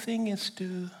responsible thing is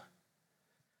to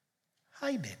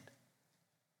hide it.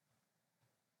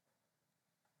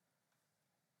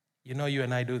 You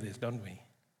and I do this, don't we?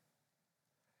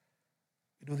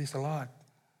 We do this a lot.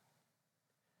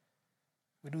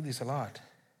 We do this a lot.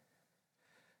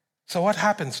 So what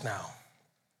happens now?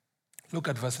 Look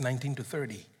at verse 19 to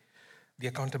 30, the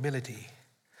accountability.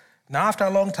 Now after a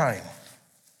long time,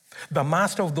 the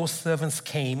master of those servants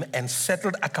came and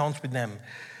settled accounts with them.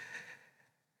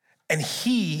 And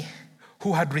he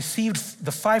who had received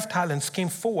the 5 talents came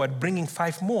forward, bringing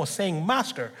 5 more, saying,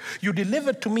 Master, you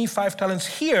delivered to me 5 talents.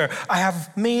 Here, I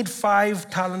have made 5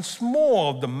 talents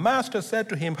more. The master said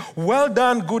to him, well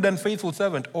done, good and faithful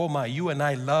servant. Oh my, you and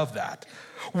I love that.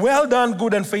 Well done,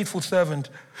 good and faithful servant.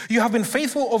 You have been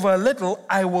faithful over a little,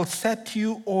 I will set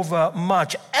you over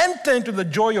much. Enter into the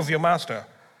joy of your master.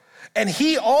 And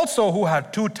he also, who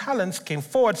had 2 talents, came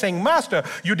forward, saying, Master,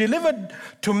 you delivered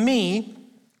to me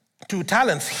 2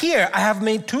 talents. Here, I have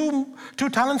made two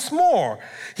talents more.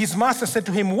 His master said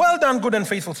to him, well done, good and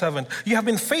faithful servant. You have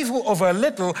been faithful over a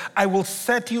little. I will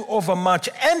set you over much.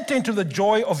 Enter into the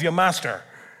joy of your master.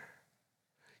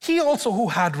 He also, who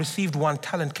had received 1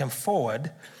 talent, came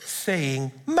forward,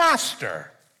 saying,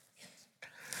 Master,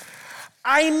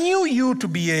 I knew you to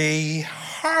be a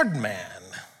hard man,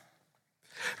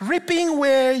 reaping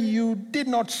where you did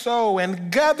not sow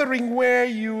and gathering where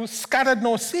you scattered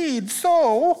no seed.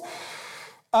 So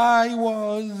I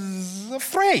was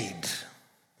afraid.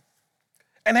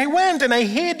 And I went and I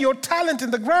hid your talent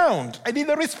in the ground. I did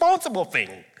the responsible thing.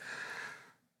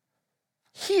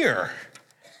 Here,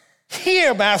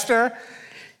 master,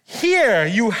 here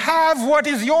you have what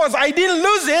is yours. I didn't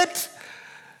lose it.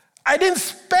 I didn't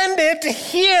spend it.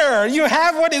 Here, you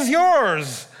have what is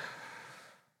yours.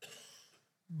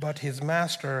 But his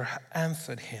master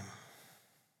answered him,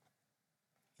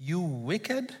 you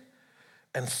wicked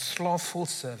and slothful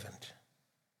servant.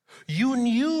 You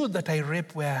knew that I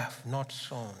reap where I have not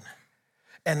sown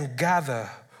and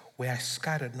gather where I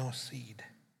scattered no seed.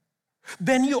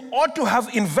 Then you ought to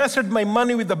have invested my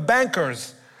money with the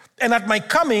bankers, and at my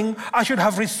coming I should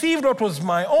have received what was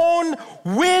my own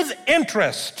with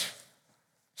interest.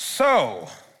 So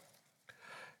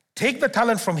take the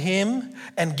talent from him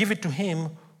and give it to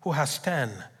him who has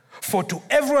 10. For to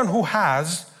everyone who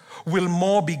has will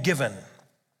more be given,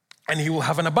 and he will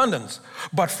have an abundance.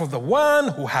 But for the one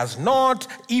who has not,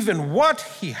 even what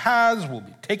he has will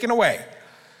be taken away.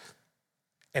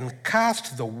 And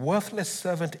cast the worthless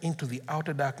servant into the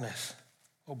outer darkness.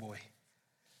 Oh boy.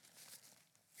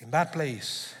 In that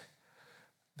place,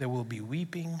 there will be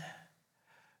weeping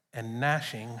and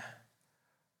gnashing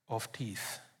of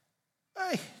teeth.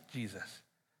 Hey, Jesus.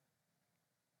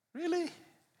 Really?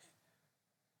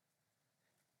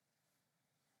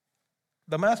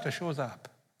 The master shows up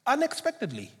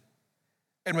unexpectedly.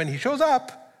 And when he shows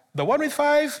up, the one with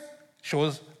 5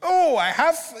 shows,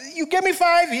 you gave me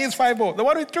 5, here's 5 more. The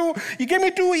one with 2, you gave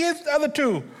me 2, here's the other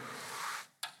 2.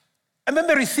 And then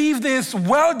they receive this,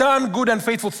 well done, good and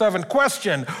faithful servant.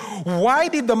 Question, why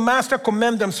did the master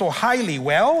commend them so highly?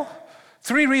 Well,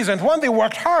 3 reasons. 1, they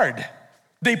worked hard.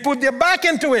 They put their back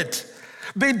into it.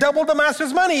 They doubled the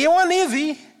master's money. It wasn't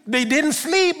easy. They didn't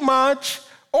sleep much.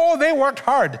 They worked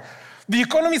hard. The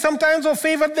economy sometimes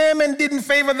favored them and didn't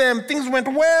favor them. Things went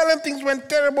well and things went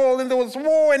terrible, and there was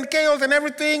war and chaos and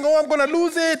everything. I'm going to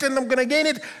lose it and I'm going to gain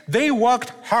it. They worked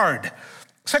hard.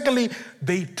 Secondly,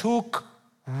 they took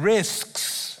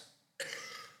risks.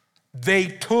 They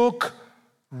took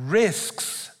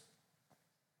risks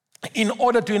in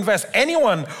order to invest.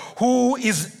 Anyone who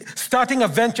is starting a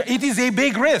venture, it is a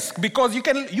big risk because you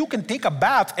can take a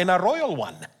bath in a royal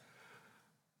one.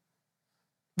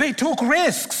 They took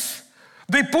risks.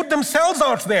 They put themselves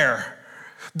out there.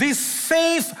 This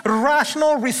safe,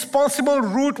 rational, responsible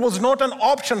route was not an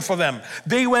option for them.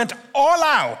 They went all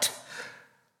out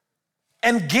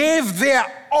and gave their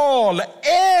all,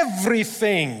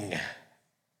 everything,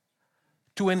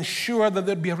 to ensure that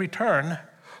there'd be a return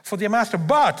for their master.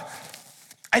 But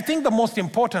I think the most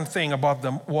important thing about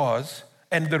them was,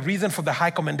 and the reason for the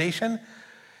high commendation,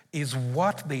 is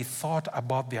what they thought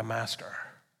about their master.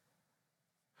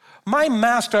 My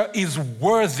master is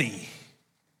worthy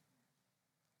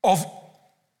of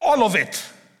all of it.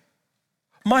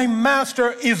 My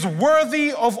master is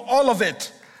worthy of all of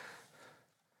it.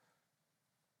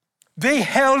 They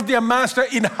held their master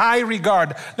in high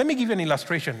regard. Let me give you an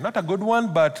illustration. Not a good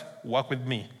one, but walk with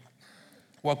me.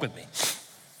 Walk with me.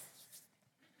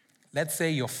 Let's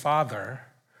say your father,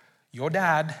 your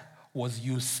dad, was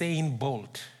Usain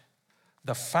Bolt,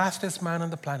 the fastest man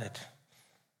on the planet,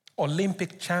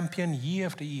 Olympic champion year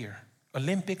after year,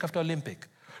 Olympic after Olympic.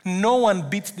 No one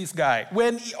beats this guy.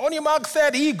 When on your mark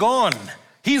said, he gone.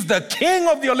 He's the king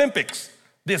of the Olympics,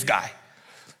 this guy.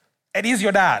 And he's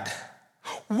your dad.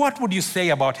 What would you say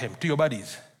about him to your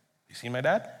buddies? You see my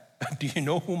dad? Do you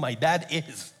know who my dad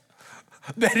is?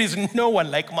 There is no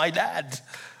one like my dad.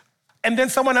 And then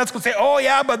someone else could say,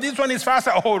 but this one is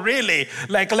faster. Oh, really?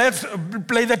 Let's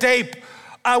play the tape.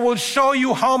 I will show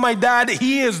you how my dad,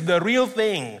 he is the real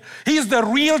thing. He's the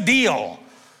real deal.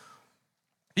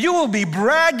 You will be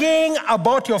bragging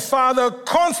about your father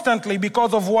constantly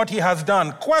because of what he has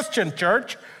done. Question,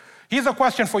 church. Here's a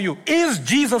question for you. Is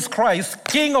Jesus Christ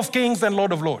King of Kings and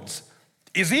Lord of Lords?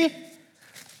 Is he?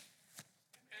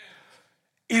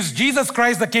 Is Jesus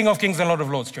Christ the King of Kings and Lord of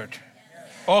Lords, church?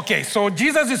 Okay, so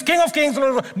Jesus is King of Kings and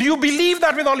Lord of Lords. Do you believe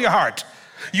that with all your heart?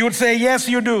 You would say, yes,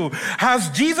 you do. Has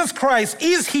Jesus Christ,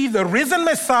 is he the risen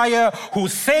Messiah who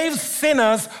saves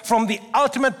sinners from the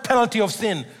ultimate penalty of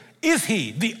sin? Is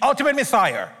he the ultimate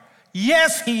Messiah?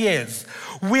 Yes, he is.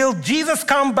 Will Jesus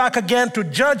come back again to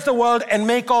judge the world and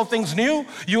make all things new?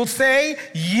 You'll say,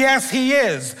 yes, he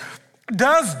is.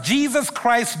 Does Jesus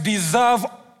Christ deserve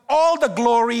all the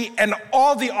glory and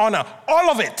all the honor?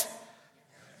 All of it?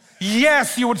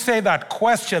 Yes, you would say that.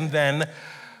 Question then,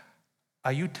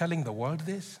 are you telling the world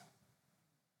this?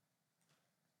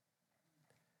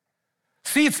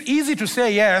 See, it's easy to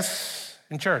say yes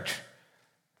in church.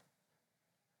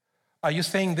 Are you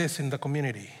saying this in the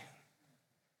community?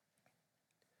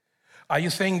 Are you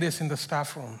saying this in the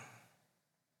staff room?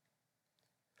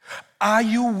 Are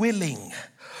you willing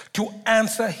to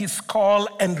answer his call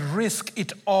and risk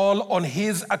it all on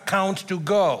his account to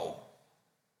go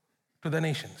to the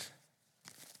nations?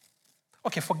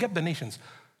 Okay, forget the nations.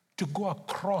 To go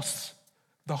across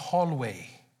the hallway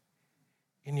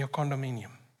in your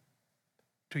condominium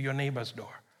to your neighbor's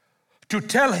door. To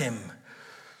tell him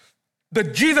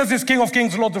that Jesus is King of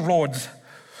Kings, Lord of Lords.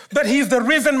 That he's the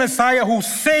risen Messiah who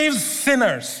saves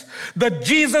sinners. That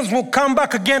Jesus will come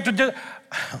back again to judge.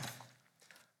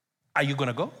 Are you going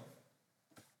to go?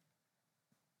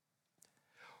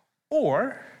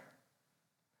 Or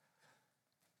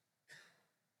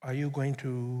are you going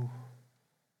to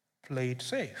play it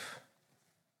safe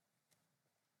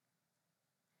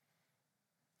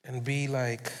and be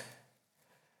like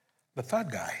the third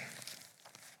guy?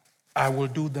 I will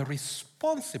do the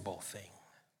responsible thing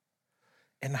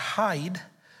and hide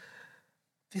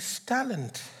this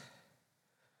talent.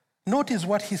 Notice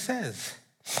what he says.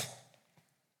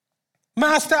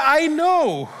 Master, I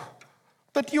know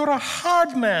that you're a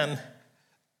hard man.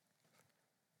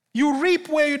 You reap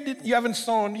where you haven't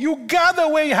sown. You gather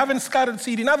where you haven't scattered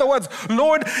seed. In other words,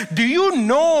 Lord, do you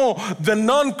know the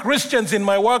non-Christians in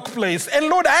my workplace? And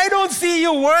Lord, I don't see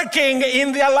you working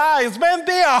in their lives. Man,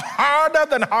 they are harder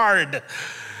than hard.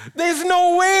 There's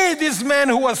no way these men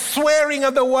who are swearing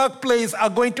at the workplace are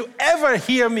going to ever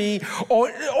hear me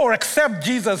or accept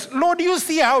Jesus. Lord, you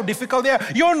see how difficult they are.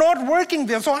 You're not working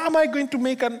there, so how am I going to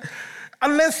make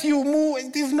unless you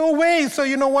move? There's no way. So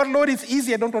you know what, Lord, it's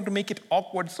easy. I don't want to make it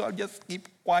awkward, so I'll just keep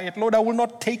quiet. Lord, I will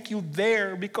not take you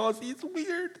there because it's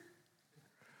weird.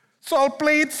 So I'll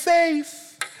play it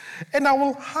safe, and I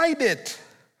will hide it.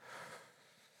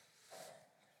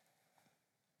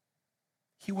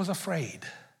 He was afraid.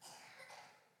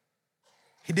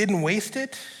 He didn't waste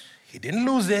it. He didn't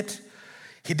lose it.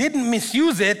 He didn't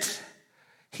misuse it.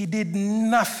 He did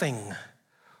nothing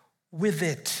with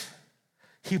it.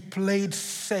 He played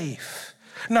safe.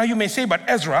 Now you may say, but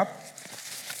Ezra,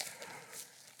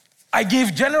 I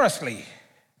gave generously.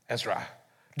 Ezra,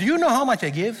 do you know how much I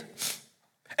give?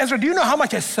 Ezra, do you know how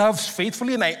much I serve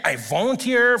faithfully and I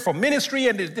volunteer for ministry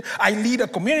and I lead a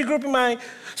community group in my...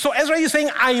 So Ezra, are you saying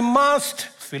I must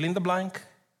fill in the blank?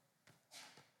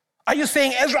 Are you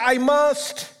saying, Ezra, I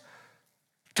must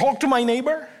talk to my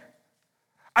neighbor?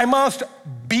 I must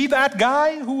be that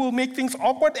guy who will make things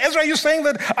awkward? Ezra, are you saying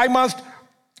that I must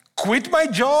quit my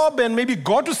job and maybe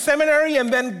go to seminary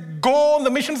and then go on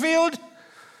the mission field?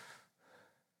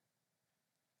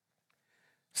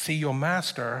 See, your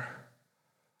master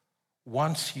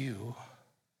wants you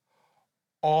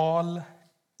all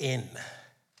in.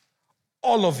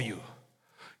 All of you.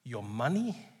 Your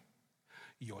money,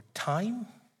 your time,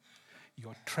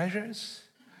 your treasures,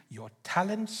 your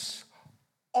talents,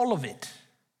 all of it.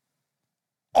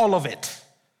 All of it.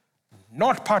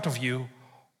 Not part of you,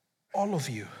 all of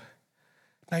you.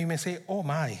 Now you may say, oh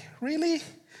my, really?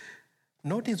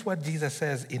 Notice what Jesus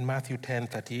says in Matthew 10,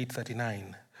 38,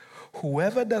 39.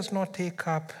 Whoever does not take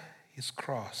up his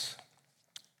cross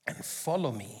and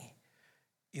follow me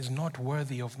is not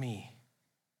worthy of me.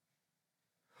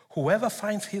 Whoever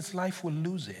finds his life will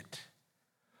lose it.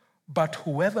 But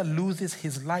whoever loses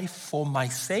his life for my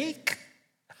sake,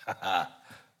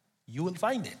 you will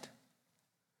find it.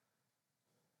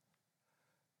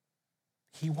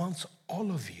 He wants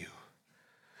all of you.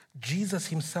 Jesus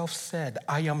himself said,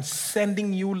 I am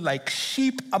sending you like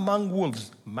sheep among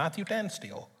wolves. Matthew 10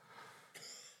 still.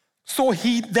 So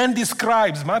he then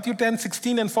describes, Matthew 10,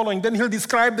 16 and following, then he'll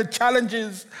describe the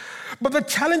challenges. But the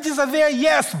challenges are there,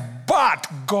 yes, but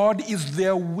God is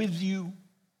there with you.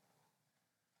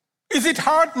 Is it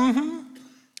hard? Mm-hmm.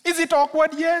 Is it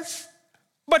awkward? Yes.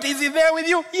 But is he there with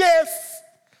you? Yes.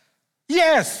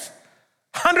 Yes.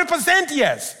 100%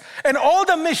 yes. And all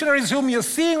the missionaries whom you're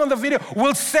seeing on the video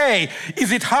will say,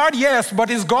 is it hard? Yes. But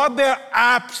is God there?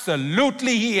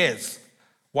 Absolutely he is.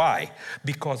 Why?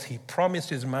 Because he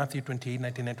promised in Matthew 28,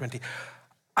 19 and 20,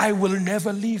 I will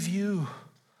never leave you.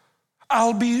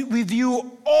 I'll be with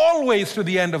you always to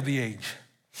the end of the age.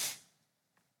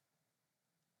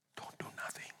 Don't do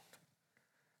nothing.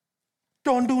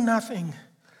 Don't do nothing.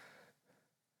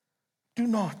 Do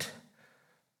not.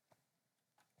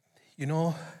 You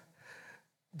know,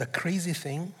 the crazy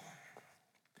thing,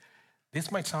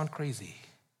 this might sound crazy,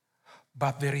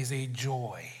 but there is a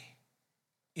joy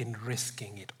in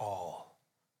risking it all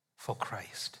for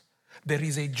Christ. There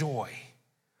is a joy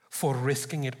for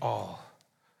risking it all.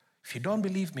 If you don't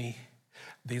believe me,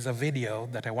 there's a video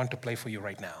that I want to play for you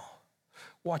right now.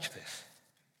 Watch this.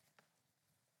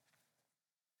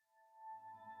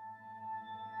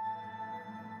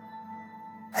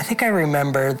 I think I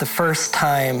remember the first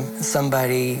time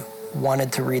somebody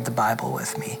wanted to read the Bible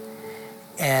with me.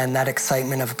 And that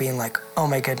excitement of being like, oh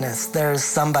my goodness, there's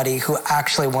somebody who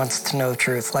actually wants to know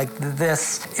truth. Like,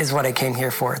 this is what I came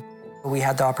here for. We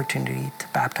had the opportunity to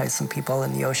baptize some people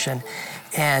in the ocean.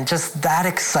 And just that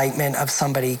excitement of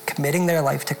somebody committing their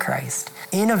life to Christ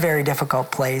in a very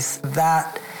difficult place,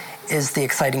 that is the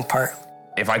exciting part.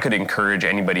 If I could encourage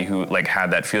anybody who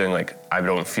had that feeling like I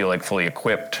don't feel like fully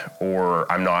equipped or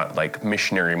I'm not like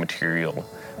missionary material,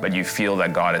 but you feel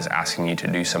that God is asking you to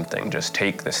do something, just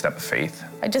take the step of faith.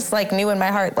 I just knew in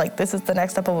my heart, this is the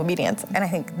next step of obedience. And I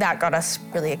think that got us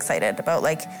really excited about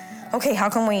okay, how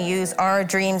can we use our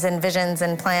dreams and visions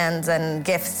and plans and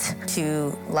gifts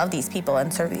to love these people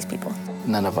and serve these people?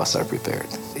 None of us are prepared.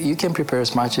 You can prepare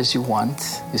as much as you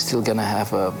want. You're still gonna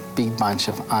have a big bunch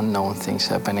of unknown things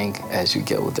happening as you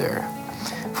go there.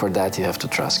 For that, you have to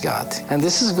trust God. And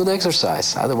this is good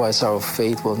exercise. Otherwise, our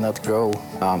faith will not grow.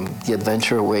 The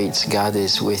adventure awaits. God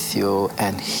is with you,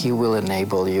 and he will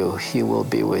enable you. He will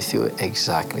be with you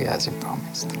exactly as he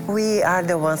promised. We are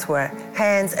the ones who are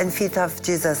hands and feet of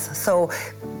Jesus. So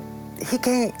He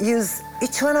can use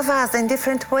each one of us in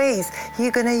different ways.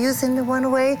 He's gonna use in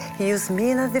one way, he used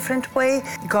me in a different way.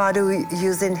 God will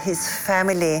use in his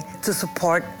family to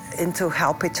support and to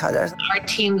help each other. Our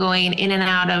team going in and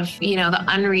out of, the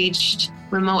unreached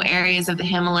remote areas of the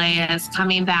Himalayas,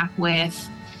 coming back with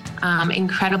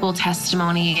incredible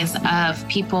testimonies of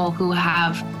people who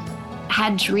have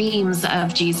had dreams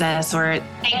of Jesus or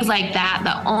things like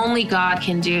that only God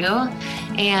can do.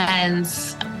 And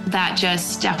that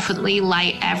just definitely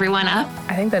light everyone up.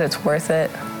 I think that it's worth it.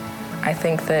 I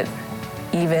think that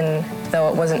even though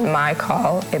it wasn't my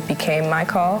call, it became my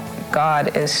call.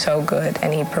 God is so good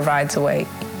and he provides a way,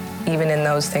 even in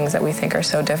those things that we think are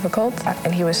so difficult.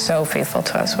 And he was so faithful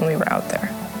to us when we were out there.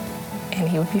 And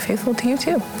he would be faithful to you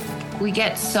too. We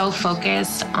get so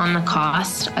focused on the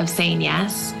cost of saying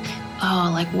yes.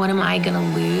 Oh, what am I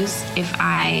gonna lose if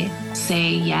I say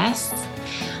yes?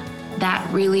 That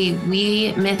really,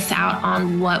 we miss out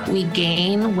on what we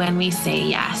gain when we say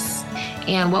yes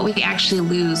and what we actually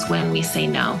lose when we say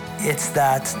no. It's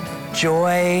that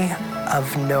joy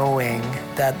of knowing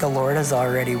that the Lord has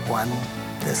already won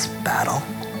this battle.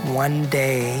 One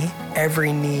day,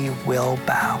 every knee will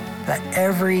bow, that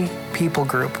every people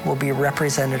group will be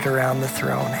represented around the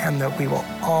throne, and that we will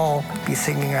all be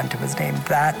singing unto his name.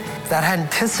 That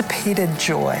anticipated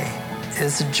joy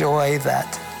is a joy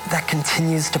that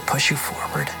continues to push you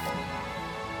forward.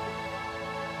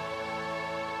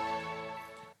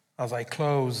 As I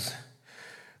close,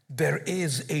 there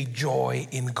is a joy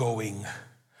in going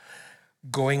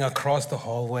across the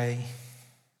hallway,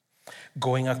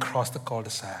 going across the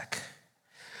cul-de-sac,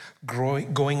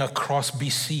 going across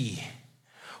BC,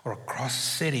 or across the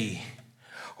city,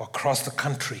 or across the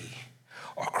country,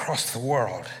 or across the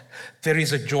world. There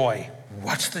is a joy.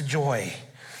 What's the joy?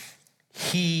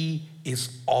 He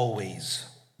is always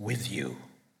with you.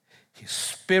 His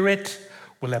Spirit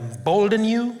will embolden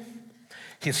you.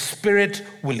 His Spirit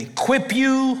will equip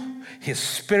you. His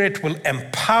Spirit will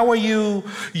empower you.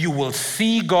 You will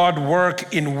see God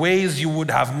work in ways you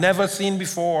would have never seen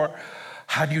before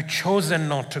had you chosen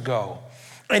not to go.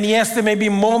 And yes, there may be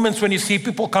moments when you see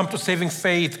people come to saving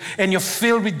faith and you're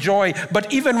filled with joy.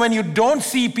 But even when you don't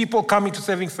see people coming to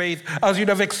saving faith as you'd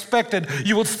have expected,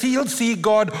 you will still see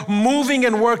God moving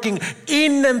and working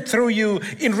in and through you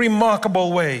in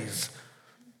remarkable ways.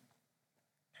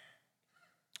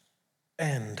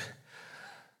 And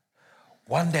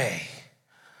one day,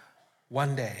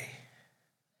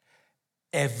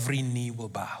 every knee will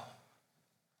bow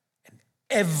and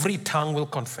every tongue will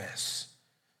confess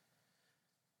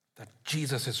that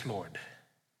Jesus is Lord.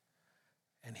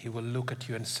 And he will look at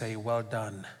you and say, well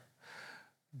done,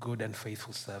 good and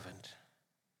faithful servant.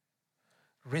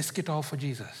 Risk it all for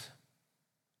Jesus.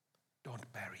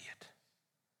 Don't bury it.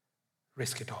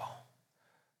 Risk it all.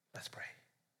 Let's pray.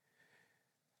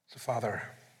 So, Father,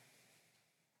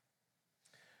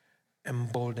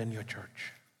 embolden your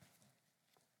church.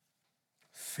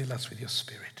 Fill us with your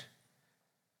Spirit.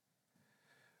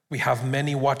 We have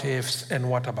many what ifs and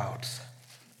what abouts,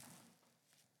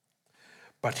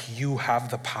 but you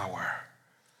have the power.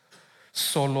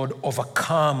 So, Lord,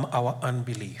 overcome our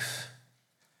unbelief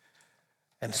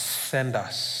and send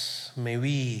us. May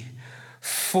we,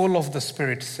 full of the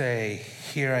Spirit, say,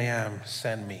 here I am,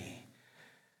 send me.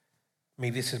 May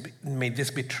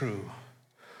this be true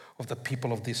of the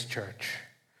people of this church.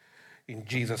 In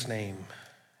Jesus' name.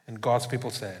 And God's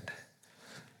people said,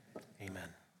 amen.